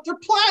don't know what their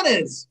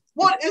plan is.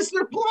 What is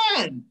their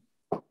plan?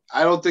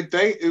 I don't think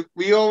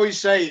we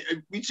say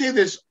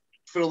this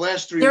for the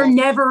last 3 There months.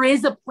 never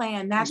is a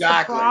plan. That's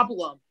the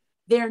problem.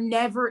 There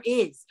never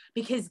is.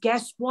 Because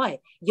guess what?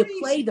 You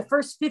play the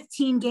first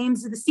 15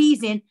 games of the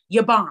season,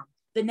 you bomb.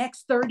 The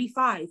next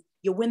 35,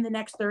 you win the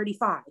next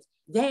 35.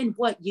 Then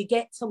what? You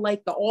get to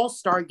like the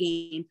All-Star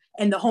game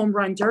and the home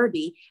run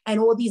derby, and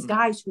all these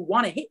guys who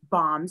want to hit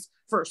bombs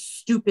for a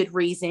stupid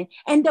reason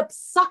end up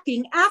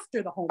sucking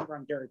after the home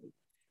run derby.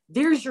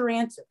 There's your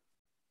answer.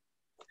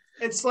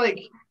 It's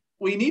like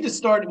we need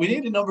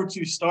a number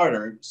 2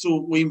 starter. So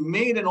we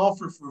made an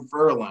offer for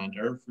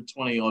Verlander for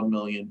 $20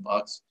 million,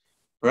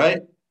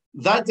 right?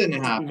 That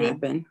didn't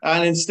happen.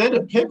 And instead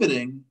of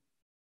pivoting,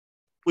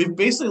 we've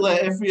basically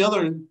let every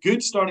other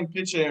good starting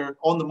pitcher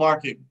on the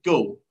market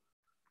go.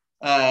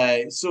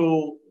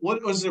 So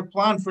what was their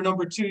plan for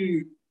number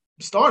 2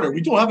 starter?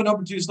 We don't have a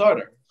number 2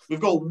 starter.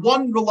 We've got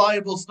one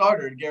reliable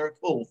starter, Garrett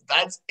Cole.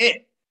 That's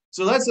it.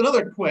 So that's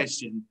another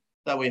question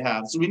that we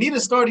have. So we need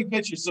a starting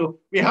pitcher. So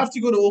we have to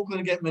go to Oakland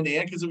and get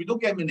Manaea, because if we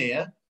don't get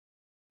Manaea,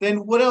 then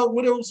what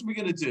else are we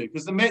going to do?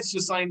 Because the Mets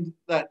just signed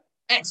that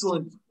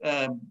excellent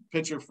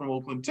pitcher from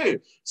Oakland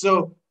too.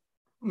 So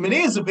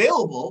Manaea is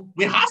available.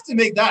 We have to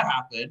make that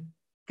happen,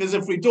 because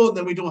if we don't,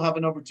 then we don't have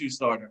a number 2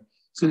 starter.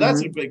 So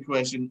that's a big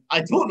question.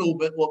 I don't know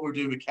what we're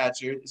doing with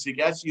catcher. Is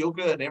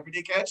Higashioka an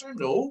everyday catcher?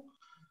 No.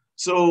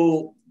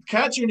 So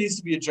catcher needs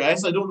to be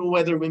addressed. I don't know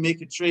whether we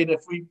make a trade.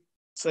 If we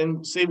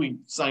say we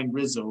sign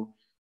Rizzo,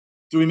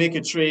 do we make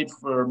a trade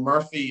for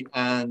Murphy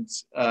and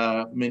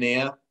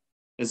Minea?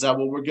 Is that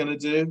what we're going to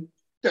do?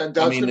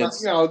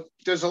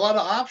 There's a lot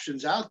of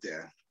options out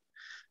there.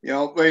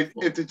 But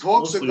if the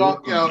talks are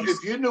going,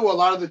 if you knew a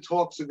lot of the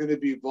talks are going to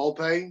be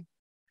Volpe,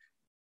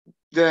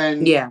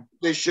 then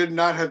they should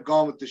not have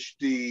gone with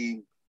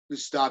the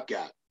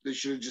stopgap. They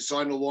should have just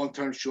signed a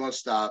long-term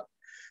shortstop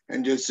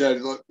and just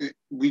said, "Look,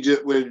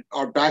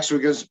 our backs are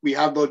against. We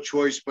have no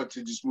choice but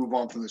to just move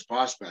on from this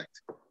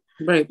prospect."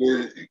 Right.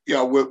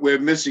 We're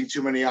missing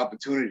too many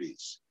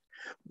opportunities.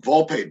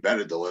 Volpe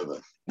better deliver.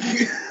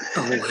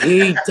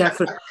 He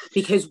definitely,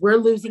 because we're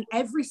losing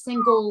every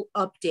single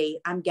update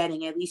I'm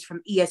getting, at least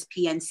from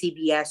ESPN,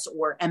 CBS,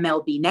 or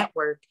MLB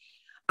Network.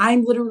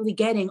 I'm literally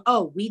getting,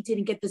 we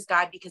didn't get this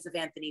guy because of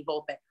Anthony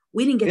Volpe.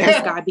 We didn't get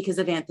this guy because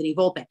of Anthony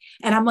Volpe.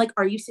 And I'm like,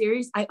 are you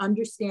serious? I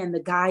understand the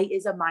guy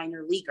is a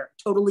minor leaguer.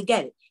 Totally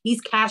get it. He's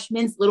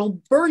Cashman's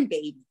little burn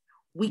baby.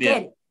 We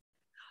get it.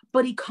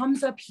 But he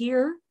comes up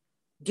here,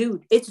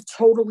 dude, it's a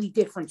totally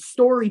different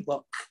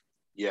storybook.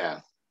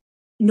 Yeah.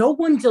 No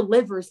one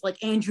delivers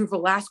like Andrew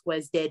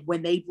Velasquez did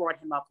when they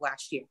brought him up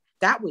last year.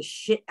 That was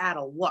shit out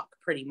of luck,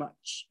 pretty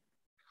much.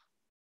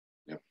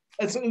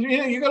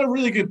 You got a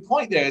really good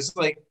point there. It's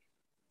like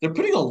they're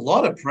putting a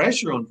lot of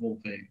pressure on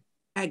Volpe.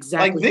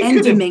 Exactly.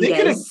 Like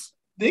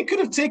they could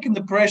have taken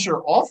the pressure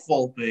off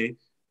Volpe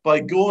by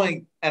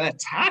going and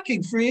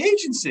attacking free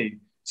agency.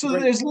 So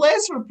there's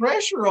less of a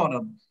pressure on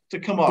him to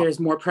come up. There's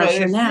more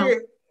pressure now.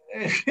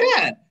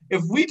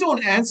 If we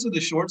don't answer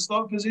the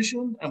shortstop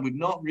position and we've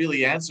not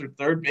really answered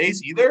third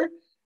base either,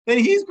 then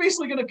he's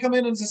basically going to come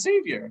in as a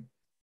savior.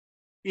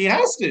 He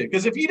has to,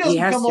 because if he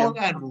doesn't come on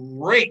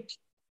and rake,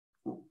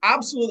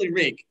 absolutely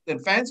rake, then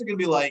fans are going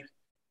to be like,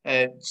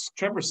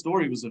 Trevor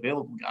Story was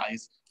available,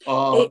 guys.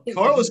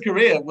 Carlos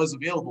Correa was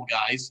available,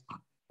 guys.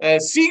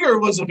 Seager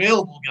was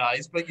available,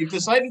 guys, but you've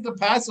decided to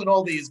pass on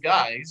all these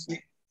guys.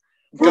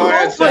 Go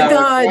ahead, Sarah.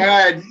 God. Go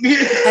ahead.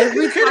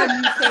 Every time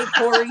you say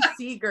Corey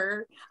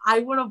Seager, I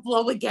want to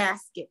blow a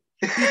gasket.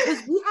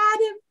 Because we had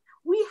him,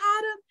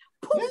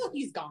 poof,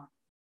 he's gone.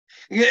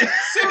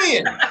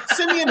 Simeon,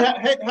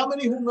 how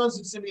many home runs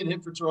did Simeon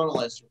hit for Toronto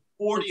last year?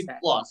 40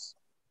 plus.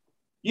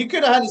 You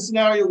could have had a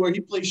scenario where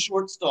he plays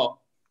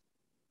shortstop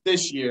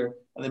this year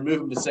and then move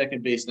him to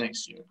second base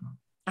next year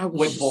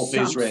when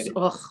Volpe's ready.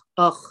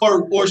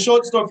 Or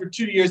shortstop for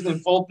 2 years, then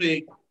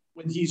Volpe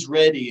when he's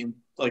ready in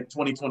like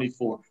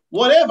 2024.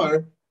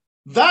 Whatever.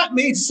 That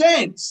made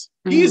sense.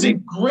 He's a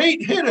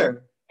great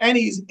hitter and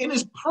he's in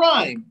his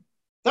prime.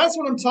 That's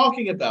what I'm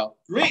talking about.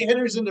 Great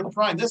hitters in their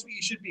prime. That's what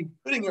you should be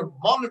putting your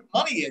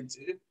money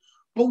into.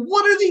 But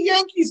what are the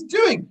Yankees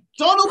doing?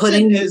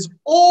 Donaldson is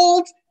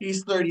old.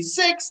 He's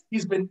 36.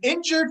 He's been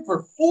injured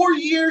for 4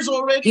 years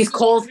already. He's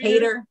Cole's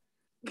hater.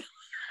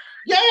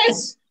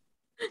 Yes.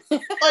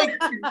 Like,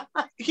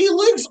 he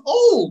looks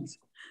old.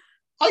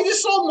 I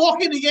just saw him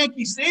walk into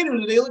Yankee Stadium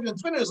today looking on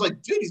Twitter. I was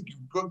like, dude, he's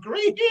got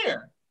gray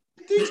hair.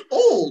 Dude's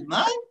old,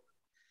 man.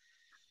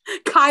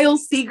 Kyle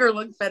Seager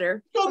looked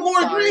better. He's got more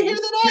gray hair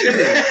than I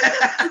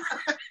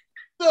do.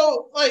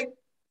 So, like,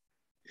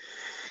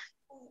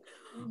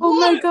 oh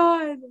my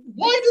God.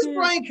 Why does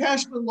Brian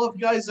Cashman love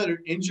guys that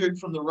are injured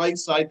from the right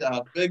side that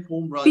have big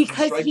home runs?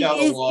 Because he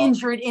is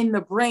injured in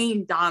the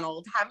brain,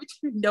 Donald. Haven't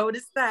you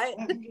noticed that?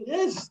 It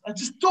is. I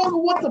just don't know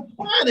what the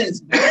plan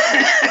is, man.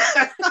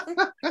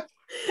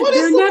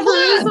 There never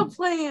is a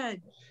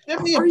plan.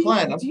 Give me a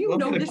plan. I'm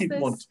going to keep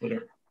him on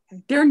Twitter.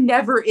 There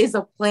never is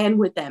a plan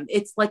with them.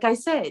 It's like I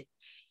said,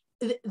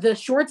 the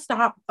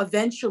shortstop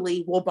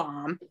eventually will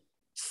bomb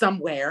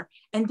somewhere.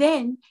 And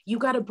then you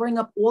got to bring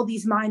up all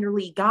these minor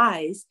league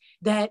guys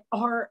that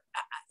are,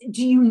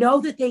 do you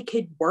know that they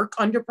could work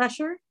under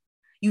pressure?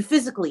 You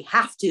physically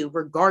have to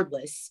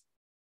regardless.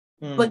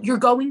 But you're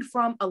going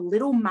from a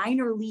little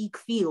minor league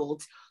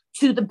field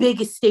to the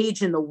biggest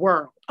stage in the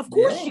world. Of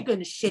course you're going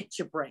to shit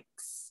your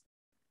bricks.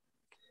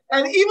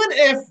 And even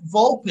if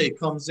Volpe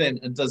comes in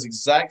and does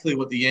exactly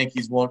what the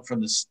Yankees want from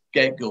the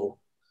get-go,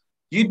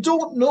 you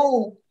don't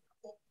know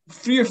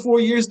 3 or 4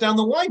 years down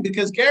the line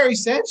because Gary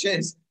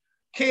Sanchez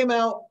came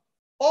out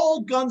all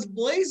guns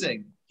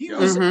blazing. He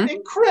was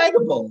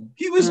incredible.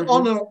 He was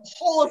on a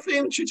Hall of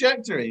Fame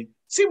trajectory.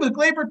 See with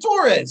Gleyber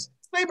Torres.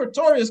 Gleyber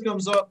Torres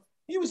comes up.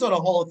 He was on a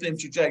Hall of Fame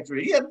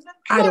trajectory. He had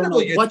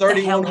incredible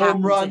 31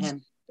 home runs.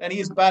 And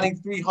he's batting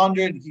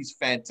 300. He's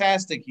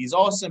fantastic. He's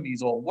awesome.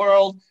 He's all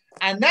world.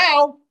 And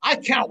now I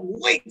can't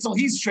wait till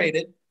he's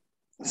traded.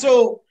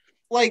 So,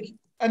 like,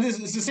 and it's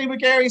the same with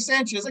Gary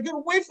Sanchez. I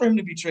couldn't wait for him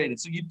to be traded.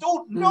 So you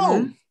don't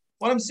know.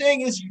 What I'm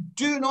saying is you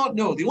do not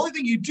know. The only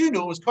thing you do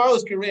know is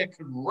Carlos Correa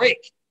could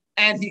rake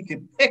and he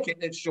can pick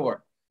it at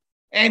short.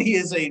 And he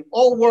is an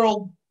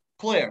all-world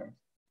player.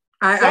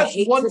 That's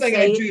one thing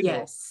I do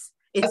know.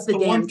 That's the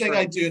one thing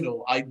I do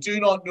know. I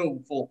do not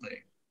know Volpe.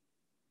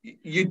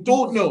 You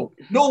don't know.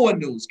 No one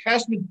knows.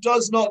 Cashman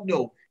does not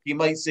know. He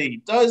might say he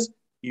does.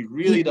 He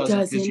really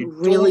doesn't because you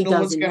don't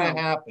know what's going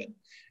to happen.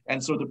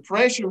 And so the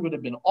pressure would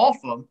have been off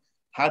him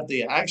had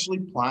they actually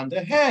planned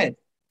ahead.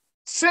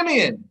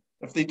 Simeon,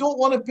 If they don't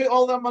want to put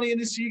all that money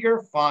into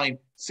Seager, fine.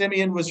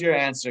 Simeon was your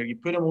answer. You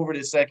put him over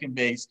to second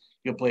base.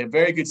 You'll play a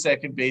very good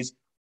second base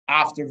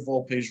after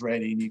Volpe's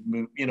ready, and you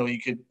move.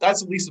 You could.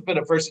 That's at least a bit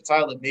of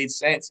versatile that made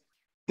sense.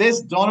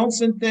 This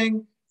Donaldson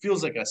thing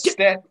feels like a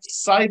step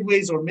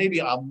sideways, or maybe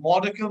a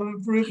modicum of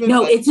improvement.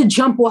 No, it's a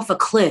jump off a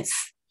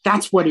cliff.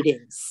 That's what it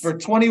is. For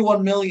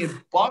 $21 million,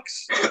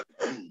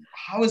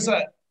 how is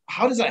that?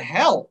 How does that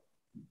help?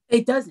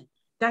 It doesn't.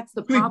 That's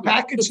the problem. We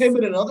package him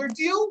in another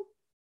deal?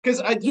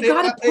 Because you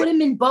got to put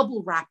him in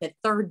bubble wrap at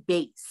third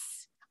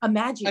base.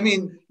 Imagine. I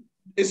mean,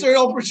 is there an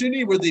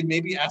opportunity where they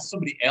maybe ask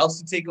somebody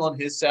else to take on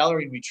his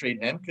salary and we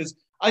trade him? Because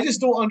I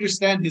just don't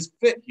understand his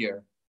fit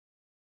here.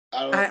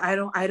 I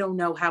don't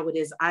know how it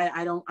is.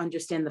 I don't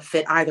understand the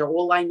fit either.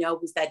 All I know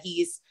is that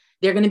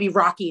they're going to be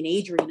Rocky and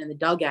Adrian in the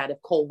dugout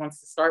if Cole wants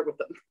to start with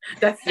them.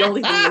 That's the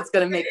only thing that's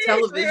going to make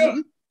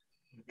television.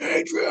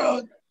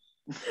 Adrian.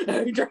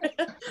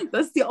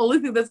 That's the only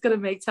thing that's going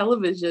to make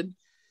television.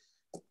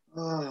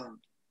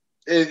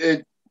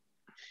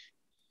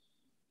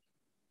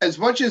 As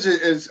much as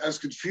it is as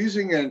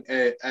confusing and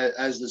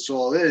as this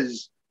all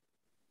is,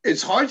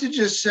 it's hard to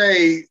just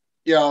say,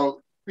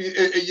 you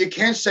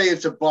can't say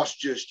it's a bust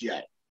just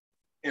yet.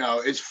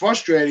 It's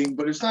frustrating,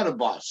 but it's not a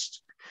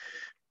bust.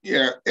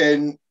 Yeah,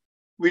 and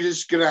we're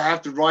just gonna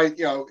have to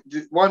write.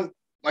 One,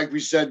 like we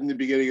said in the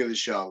beginning of the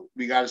show,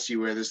 we got to see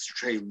where this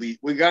trade leads.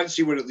 We got to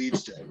see what it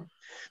leads to,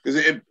 because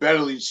it better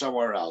lead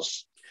somewhere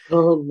else.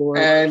 Oh Lord,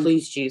 and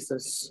please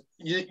Jesus!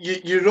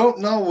 You don't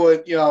know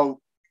what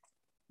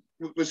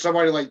with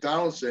somebody like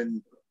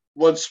Donaldson,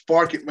 what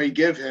spark it may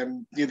give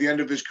him near the end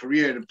of his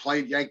career to play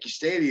at Yankee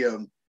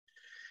Stadium.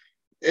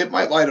 It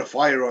might light a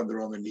fire under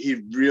him, and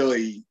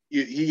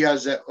he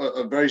has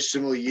a very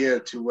similar year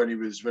to when he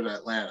was with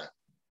Atlanta.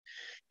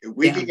 If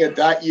we can get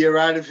that year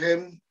out of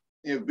him,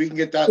 if we can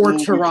get that or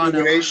little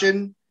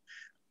rejuvenation,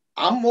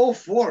 I'm all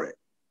for it.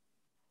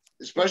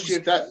 Especially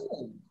if that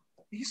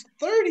he's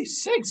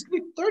 36, he'll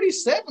be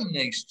 37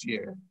 next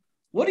year.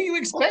 What are you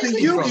expecting?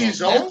 To you, from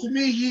he's him, old. man? To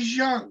me, he's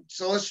young.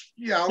 So let's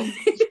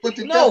put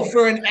the no,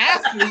 for an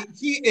athlete,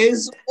 he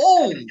is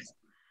old.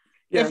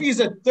 Yeah. If he's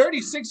a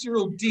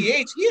 36-year-old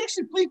DH, he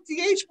actually played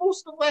DH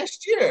most of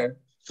last year.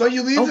 So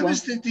you leave him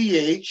as the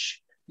DH.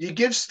 You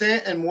give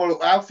Stanton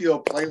more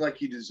outfield play like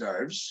he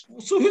deserves.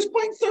 So who's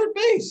playing third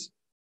base?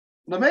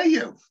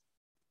 LeMahieu.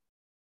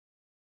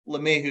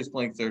 LeMahieu's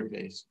playing third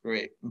base.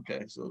 Great.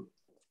 Okay, so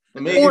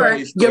or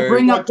you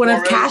bring up one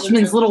of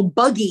Cashman's little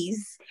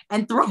buggies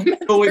and throw him.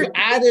 So we've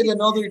added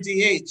another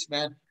DH,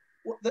 man.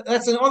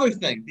 That's another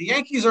thing. The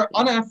Yankees are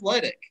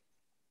unathletic.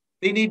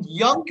 They need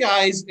young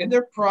guys in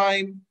their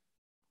prime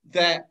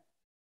that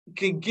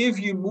can give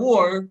you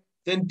more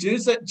than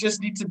dudes that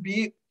just need to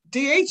be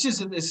DHs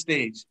at this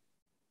stage.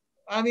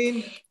 I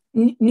mean,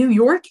 New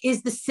York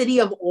is the city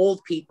of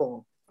old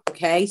people.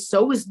 Okay,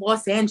 so is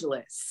Los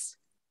Angeles.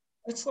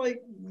 It's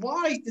like,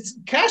 why?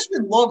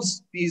 Cashman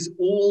loves these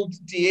old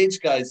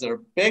DH guys that are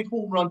big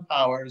home run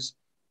powers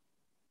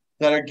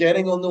that are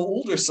getting on the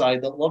older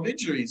side, that love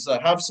injuries,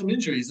 that have some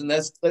injuries, and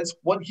that's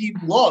what he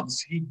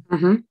loves. He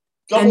and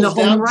the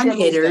home run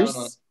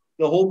hitters.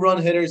 The home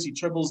run hitters, he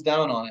triples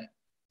down on it.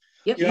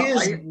 Yep. He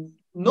is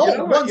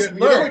one's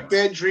learned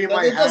bad dream that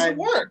I it had. doesn't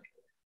work.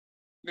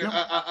 No.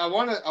 I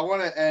want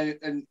to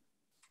and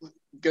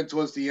get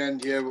towards the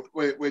end here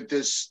with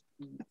this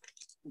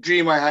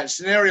dream I had,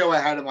 scenario I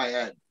had in my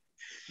head.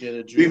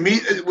 Yeah, we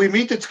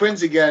meet the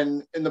Twins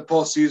again in the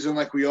postseason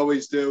like we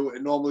always do,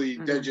 and normally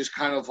they're just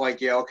kind of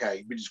like, yeah,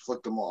 okay, we just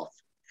flick them off.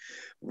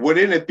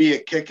 Wouldn't it be a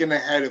kick in the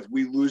head if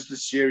we lose the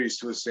series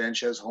to a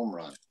Sanchez home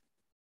run?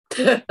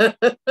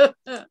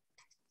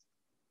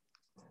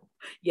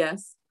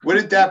 Yes.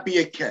 Wouldn't that be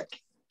a kick?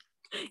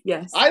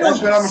 Yes. I don't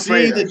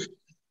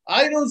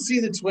see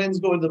the Twins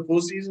going to the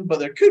postseason, but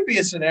there could be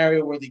a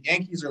scenario where the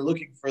Yankees are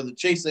looking for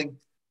chasing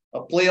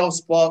a playoff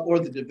spot or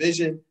the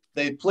division.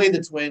 They play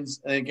the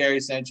Twins, and then Gary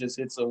Sanchez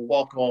hits a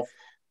walk-off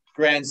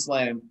grand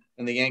slam,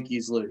 and the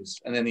Yankees lose.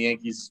 And then the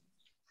Yankees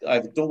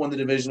either don't win the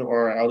division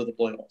or are out of the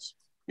playoffs.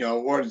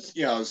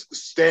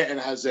 Stanton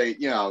has a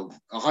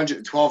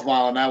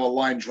 112-mile-an-hour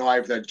line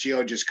drive that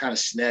Gio just kind of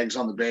snags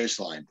on the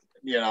baseline.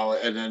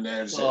 And then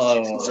there's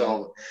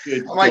so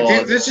I'm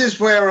like, this is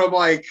where I'm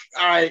like,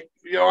 all right,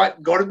 you know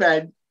what, go to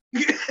bed.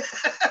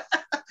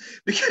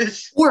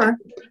 Because or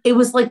it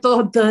was like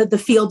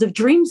the Field of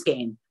Dreams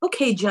game.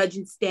 Okay, Judge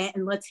and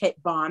Stanton, let's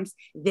hit bombs.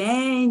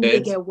 Then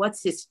you get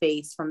what's his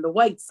face from the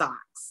White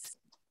Sox,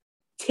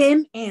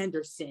 Tim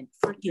Anderson,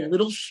 freaking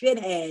little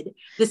shithead,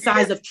 the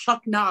size of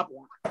Chuck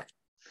Knobloch.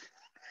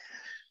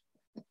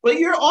 But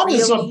you're onto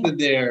something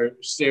there,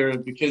 Sarah,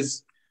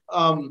 because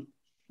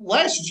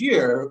last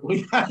year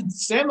we had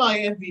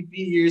semi-MVP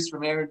years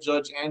from Aaron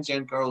Judge and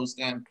Giancarlo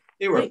Stanton.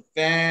 They were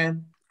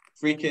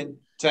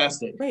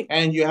fan-freaking-tastic. Right.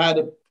 And you had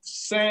a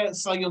Cy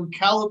Young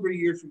caliber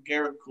year from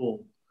Garrett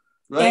Cole.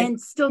 Right? And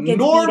still gets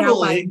beat out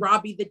by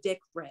Robbie the Dick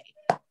Ray.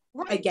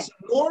 Right. Again. So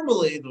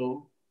normally,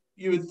 though,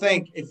 you would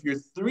think if your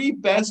three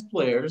best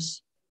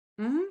players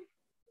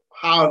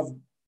have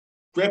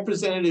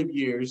representative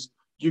years,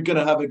 you're going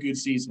to have a good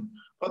season.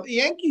 But the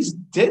Yankees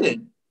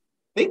didn't.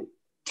 They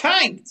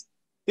tanked.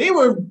 They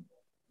were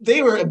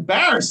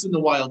embarrassed in the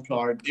wild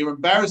card. They were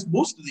embarrassed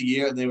most of the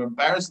year, and they were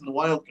embarrassed in the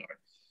wild card.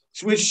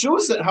 So it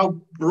shows that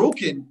how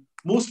broken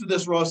most of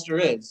this roster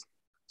is.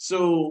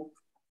 So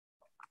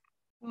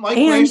my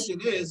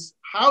question is,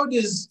 how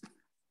does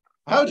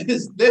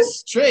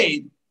this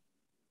trade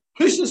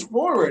push us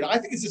forward? I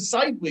think it's a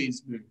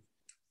sideways move.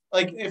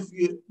 Like if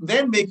you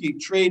then make a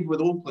trade with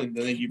Oakland,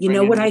 and then you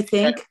know what I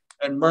think,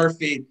 and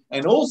Murphy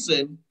and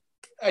Olsen,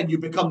 and you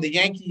become the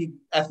Yankee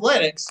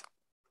Athletics,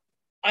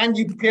 and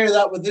you pair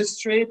that with this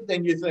trade,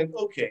 then you think,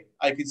 okay,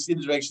 I can see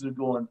the direction they're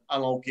going.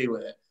 I'm okay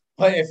with it.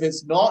 But if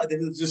it's not,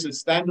 if it's just a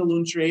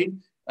standalone trade,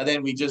 and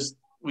then we just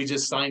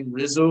sign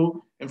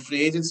Rizzo in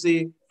free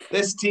agency,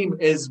 this team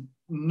is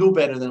no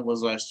better than it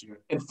was last year.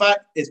 In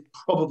fact, it's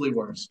probably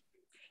worse.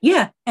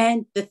 Yeah,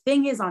 and the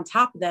thing is, on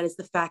top of that, is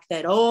the fact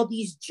that all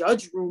these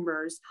Judge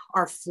rumors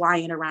are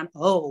flying around.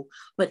 Oh,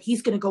 but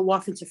he's going to go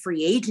off into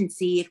free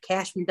agency if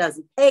Cashman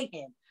doesn't pay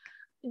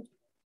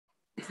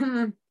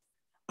him.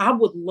 I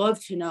would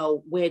love to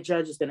know where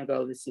Judge is going to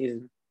go this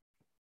season.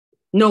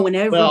 Knowing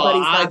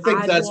everybody's I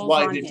think that's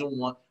why they don't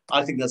want.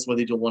 I think that's why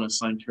they don't want to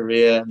sign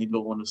Correa and they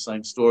don't want to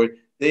sign Story.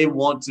 They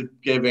want to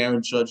give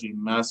Aaron Judge a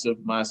massive,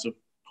 massive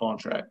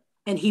contract,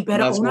 and he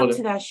better own up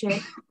to that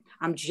shit.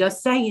 I'm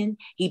just saying,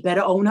 he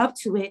better own up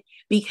to it,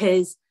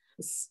 because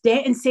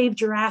Stanton saved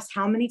your ass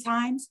how many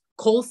times?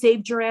 Cole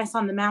saved your ass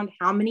on the mound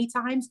how many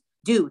times?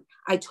 Dude,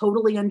 I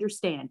totally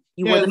understand.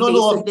 You were the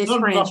face of this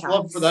franchise.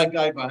 Love for that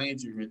guy behind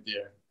you right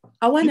there.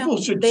 Oh, I know.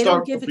 People should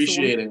start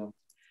appreciating him.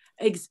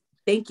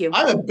 Thank you.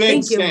 I'm a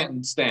big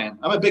Stanton stan.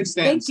 I'm a big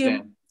Stanton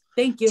stan.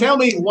 Thank you. Tell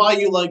me why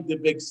you like the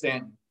big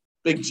Stanton.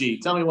 Big G.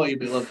 Tell me why you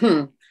love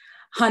him.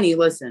 Honey,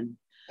 listen.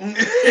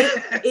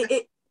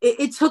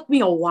 It took me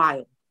a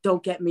while.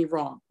 Don't get me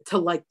wrong, to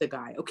like the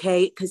guy,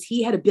 okay? Because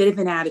he had a bit of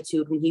an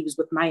attitude when he was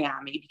with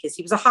Miami, because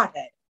he was a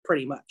hothead,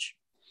 pretty much.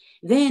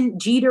 Then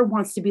Jeter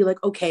wants to be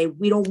like, okay,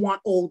 we don't want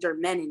older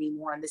men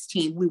anymore on this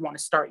team. We want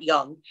to start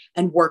young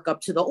and work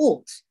up to the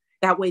olds.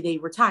 That way they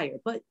retire.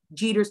 But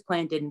Jeter's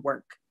plan didn't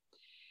work.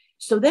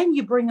 So then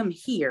you bring him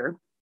here.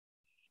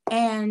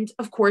 And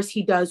of course,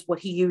 he does what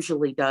he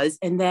usually does.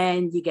 And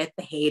then you get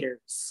the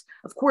haters.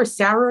 Of course,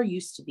 Sarah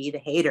used to be the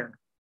hater,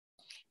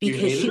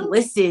 because she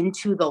listened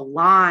to the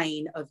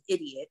line of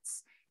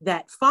idiots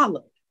that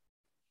followed.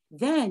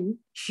 Then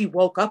she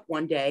woke up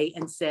one day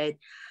and said,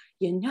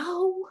 you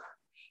know,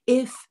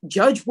 if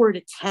Judge were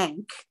to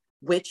tank,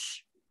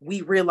 which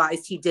we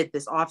realized he did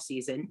this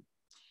offseason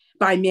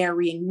by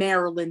marrying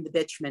Marilyn the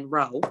Bitch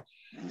Monroe,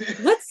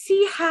 let's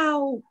see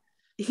how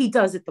he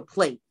does at the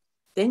plate.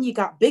 Then you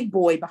got Big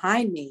Boy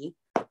behind me,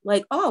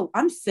 like, oh,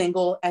 I'm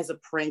single as a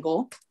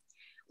Pringle.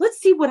 Let's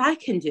see what I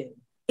can do.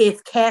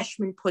 If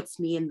Cashman puts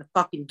me in the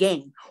fucking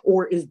game,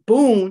 or if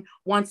Boone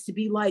wants to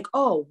be like,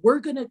 oh, we're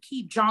going to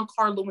keep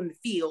Giancarlo in the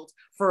field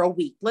for a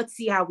week. Let's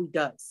see how he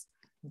does.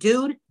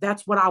 Dude,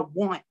 that's what I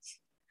want.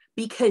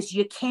 Because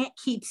you can't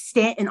keep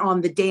Stanton on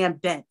the damn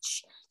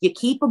bench. You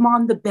keep him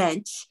on the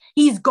bench,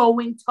 he's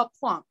going to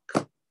plunk.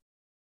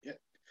 Yeah,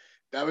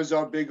 that was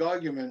our big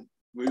argument.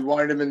 We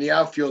wanted him in the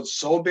outfield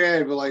so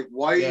bad. We're like,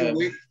 why are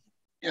you,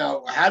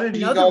 how did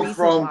he go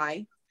from...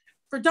 Why?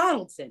 For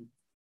Donaldson.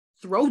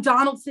 Throw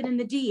Donaldson in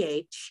the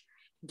DH,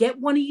 get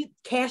one of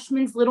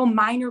Cashman's little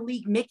minor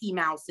league Mickey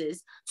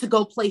Mouses to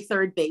go play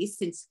third base,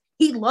 since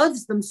he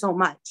loves them so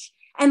much,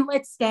 and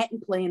let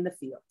Stanton play in the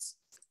fields.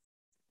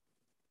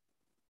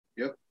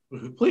 Yep.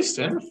 Who plays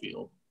center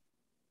field?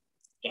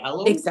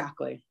 Gallo?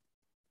 Exactly.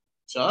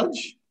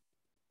 Judge?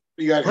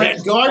 You got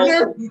Brett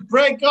Gardner?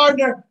 Brett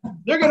Gardner.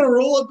 They're going to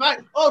roll it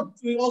back. Oh,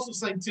 we also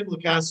signed Tim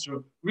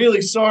LeCastro.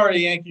 Really sorry,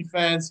 Yankee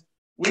fans.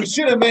 We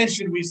should have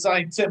mentioned we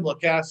signed Tim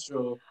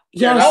LeCastro.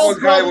 Yeah, all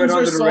problems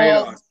are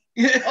solved.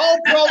 All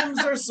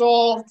problems are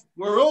solved.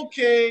 We're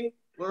okay.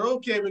 We're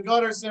okay. We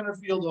got our center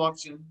field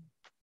option.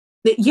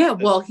 Yeah,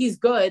 well, he's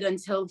good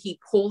until he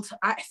pulled.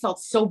 I felt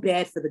so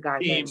bad for the guy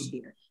last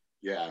year.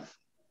 Yeah.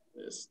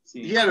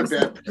 He had a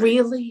bad play.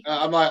 Really?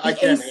 I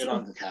can't hate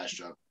on the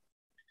Castro.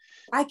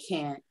 I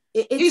can't.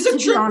 He's a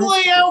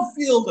AAA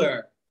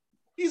outfielder.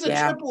 He's a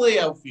AAA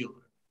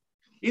outfielder.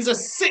 He's a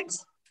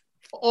sixth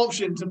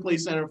option to play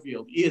center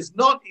field. He is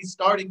not a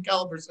starting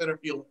caliber center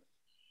fielder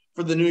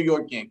for the New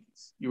York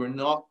Yankees.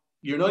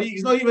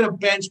 He's not even a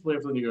bench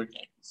player for the New York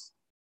Yankees.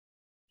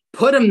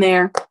 Put him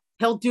there.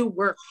 He'll do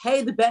work.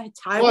 Hey,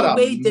 Tyler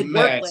Wade did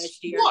work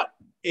last year. What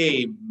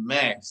a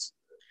mess.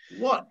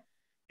 What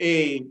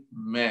a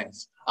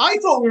mess. I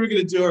thought we were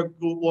going to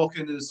walk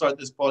into the start of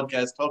this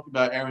podcast talking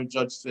about Aaron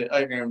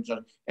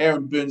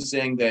Boone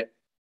saying that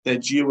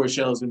Gio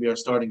Urshela is going to be our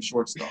starting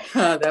shortstop.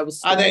 That was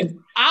stupid. And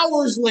then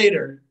hours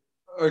later,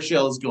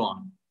 Urshela's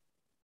gone.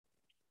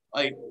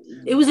 Like,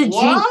 it was a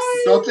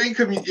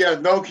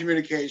jinx. No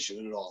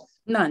communication at all.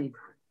 None.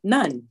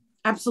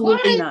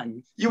 Absolutely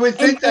none. You would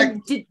think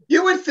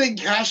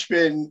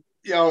Cashman,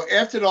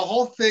 after the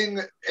whole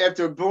thing,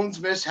 after Boone's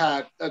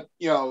mishap, that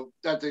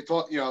they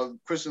thought,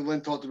 Chris and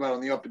Lynn talked about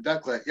on the upper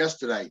deck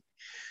yesterday,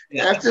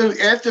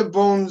 after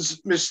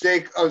Boone's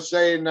mistake of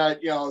saying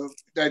that,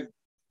 that,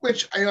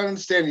 which I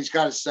understand he's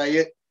got to say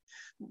it,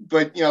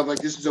 but like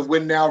this is a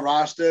win now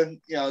roster.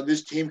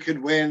 This team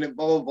could win and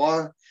blah blah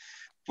blah.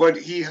 But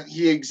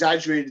he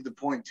exaggerated the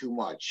point too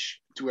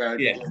much to add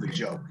the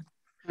joke.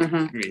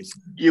 Mm-hmm.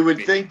 You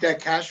would think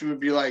that Castro would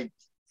be like,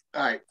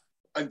 all right,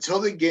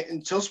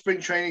 until spring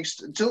training,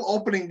 until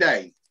opening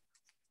day,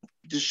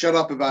 just shut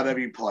up about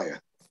every player.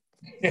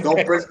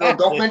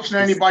 Don't mention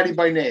anybody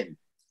by name.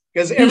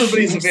 Because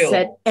everybody's available.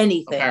 Said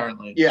anything.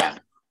 Apparently. Yeah.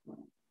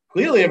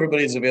 Clearly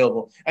everybody's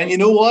available. And you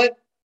know what?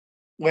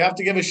 We have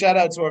to give a shout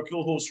out to our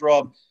cool host,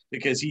 Rob,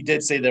 because he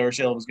did say that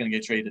Urshela was going to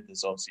get traded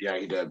this offseason. Yeah,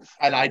 he did.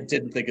 And I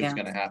didn't think it was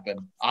going to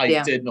happen.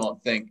 I did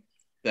not think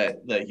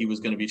that he was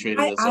going to be traded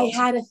this offseason.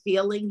 I had a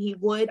feeling he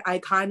would. I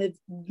kind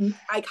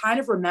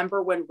of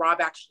remember when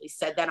Rob actually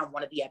said that on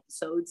one of the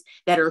episodes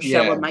that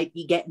Urshela might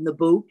be getting the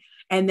boot.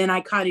 And then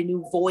I kind of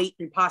knew Voit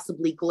and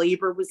possibly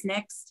Glaber was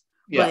next.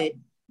 Yeah. But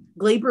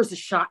Glaber's a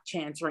shot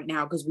chance right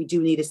now because we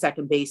do need a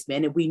second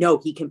baseman, and we know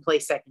he can play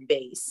second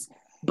base.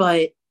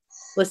 But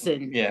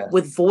listen,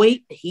 with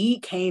Voit, he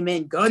came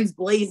in guns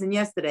blazing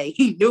yesterday.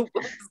 He knew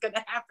what was going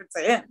to happen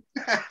to him.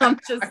 I'm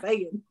just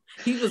saying.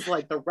 He was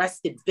like the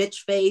rested bitch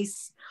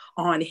face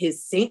on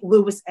his St.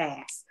 Louis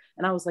ass.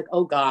 And I was like,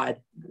 oh, God.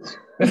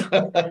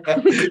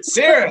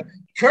 Sarah,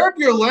 curb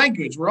your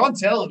language. We're on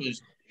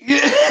television.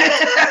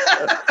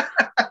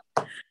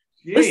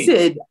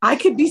 Listen, I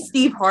could be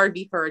Steve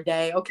Harvey for a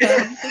day, okay? I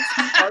don't think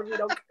Steve Harvey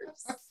don't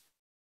curse.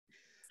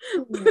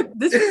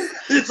 This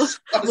is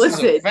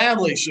a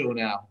family show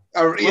now.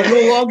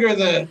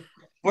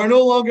 We're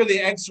no longer the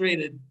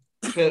X-rated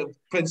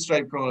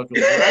Pinstripe Chronicles.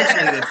 We're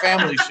actually the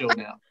family show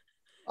now.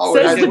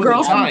 Says the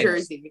girl from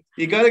Jersey.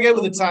 You got to get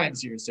with the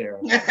times here, Sarah.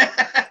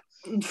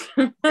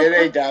 It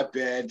ain't that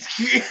bad.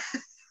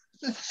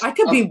 I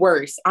could be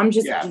worse. I'm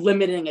just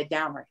limiting it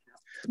down right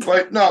now.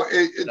 But no,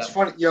 it's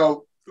funny.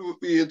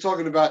 We were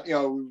talking about,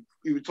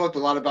 we talked a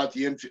lot about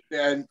the infield,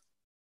 and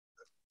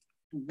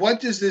what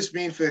does this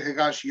mean for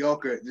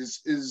Higashioka?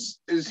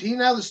 Is he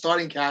now the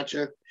starting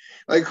catcher?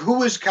 Like,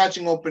 who is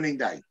catching opening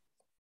day?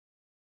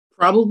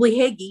 Probably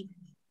Higgy.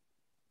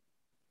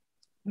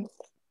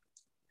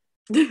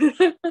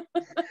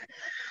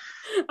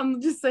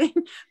 I'm just saying,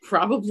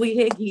 probably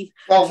Higgy.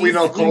 Well, we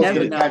know Cole's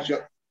going to catch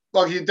up.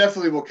 Well, he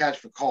definitely will catch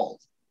for Cole.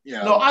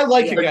 No, I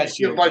like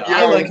Higashioka.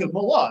 I like him a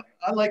lot.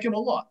 I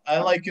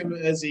like him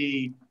as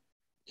a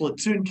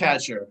platoon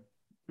catcher.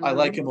 Mm-hmm. I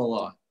like him a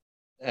lot.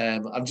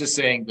 I'm just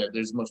saying that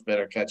there's much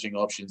better catching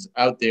options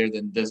out there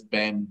than this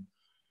Ben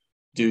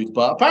dude.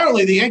 But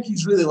apparently the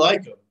Yankees really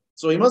like him.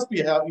 So he must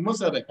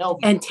have a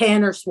healthy. And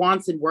Tanner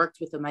Swanson worked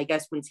with him, I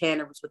guess, when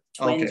Tanner was with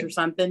the Twins or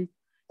something.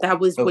 That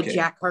was what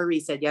Jack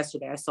Curry said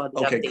yesterday. I saw the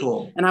update.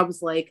 Cool. And I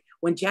was like,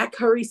 when Jack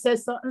Curry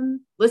says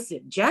something,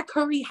 listen, Jack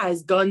Curry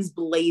has guns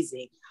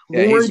blazing.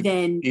 More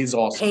than he's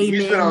awesome.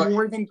 payment,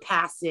 more than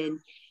passing.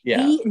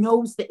 Yeah. He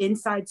knows the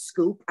inside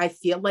scoop, I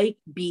feel like,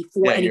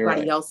 before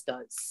anybody else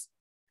does.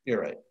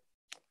 You're right.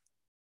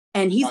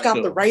 And he's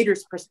got the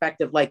writer's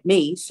perspective like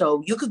me.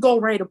 So you could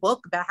go write a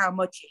book about how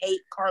much you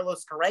hate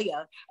Carlos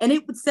Correa and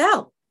it would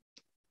sell.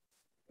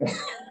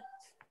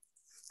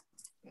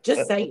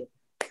 Just saying.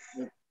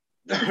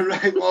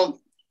 Right. Well,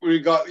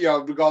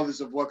 regardless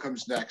of what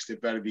comes next,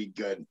 it better be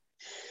good.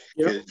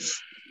 Yep.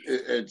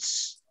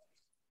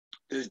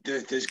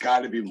 There's got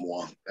to be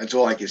more. That's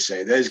all I can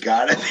say. There's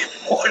got to be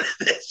more to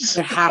this.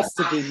 There has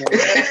to be more.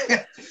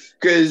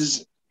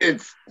 Because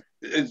it's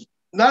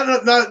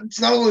not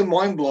only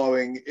mind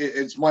blowing,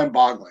 it's mind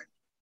boggling.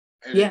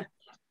 And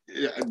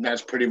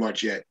that's pretty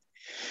much it.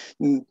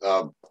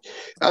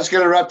 That's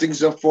going to wrap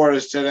things up for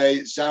us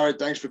today. Sarah,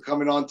 thanks for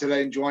coming on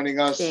today and joining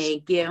us.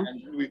 Thank you.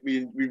 And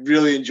we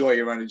really enjoy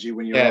your energy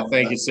when you're on.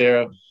 Thank you,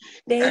 Sarah.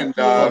 Thank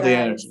you. Love the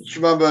energy. Just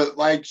remember,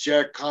 like,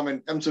 share,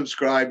 comment, and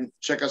subscribe.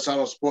 Check us out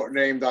on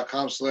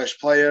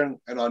sportname.com/player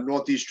and on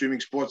Northeast Streaming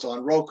Sports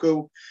on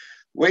Roku.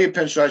 Wear your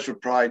pinstripes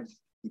with pride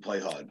and play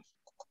hard.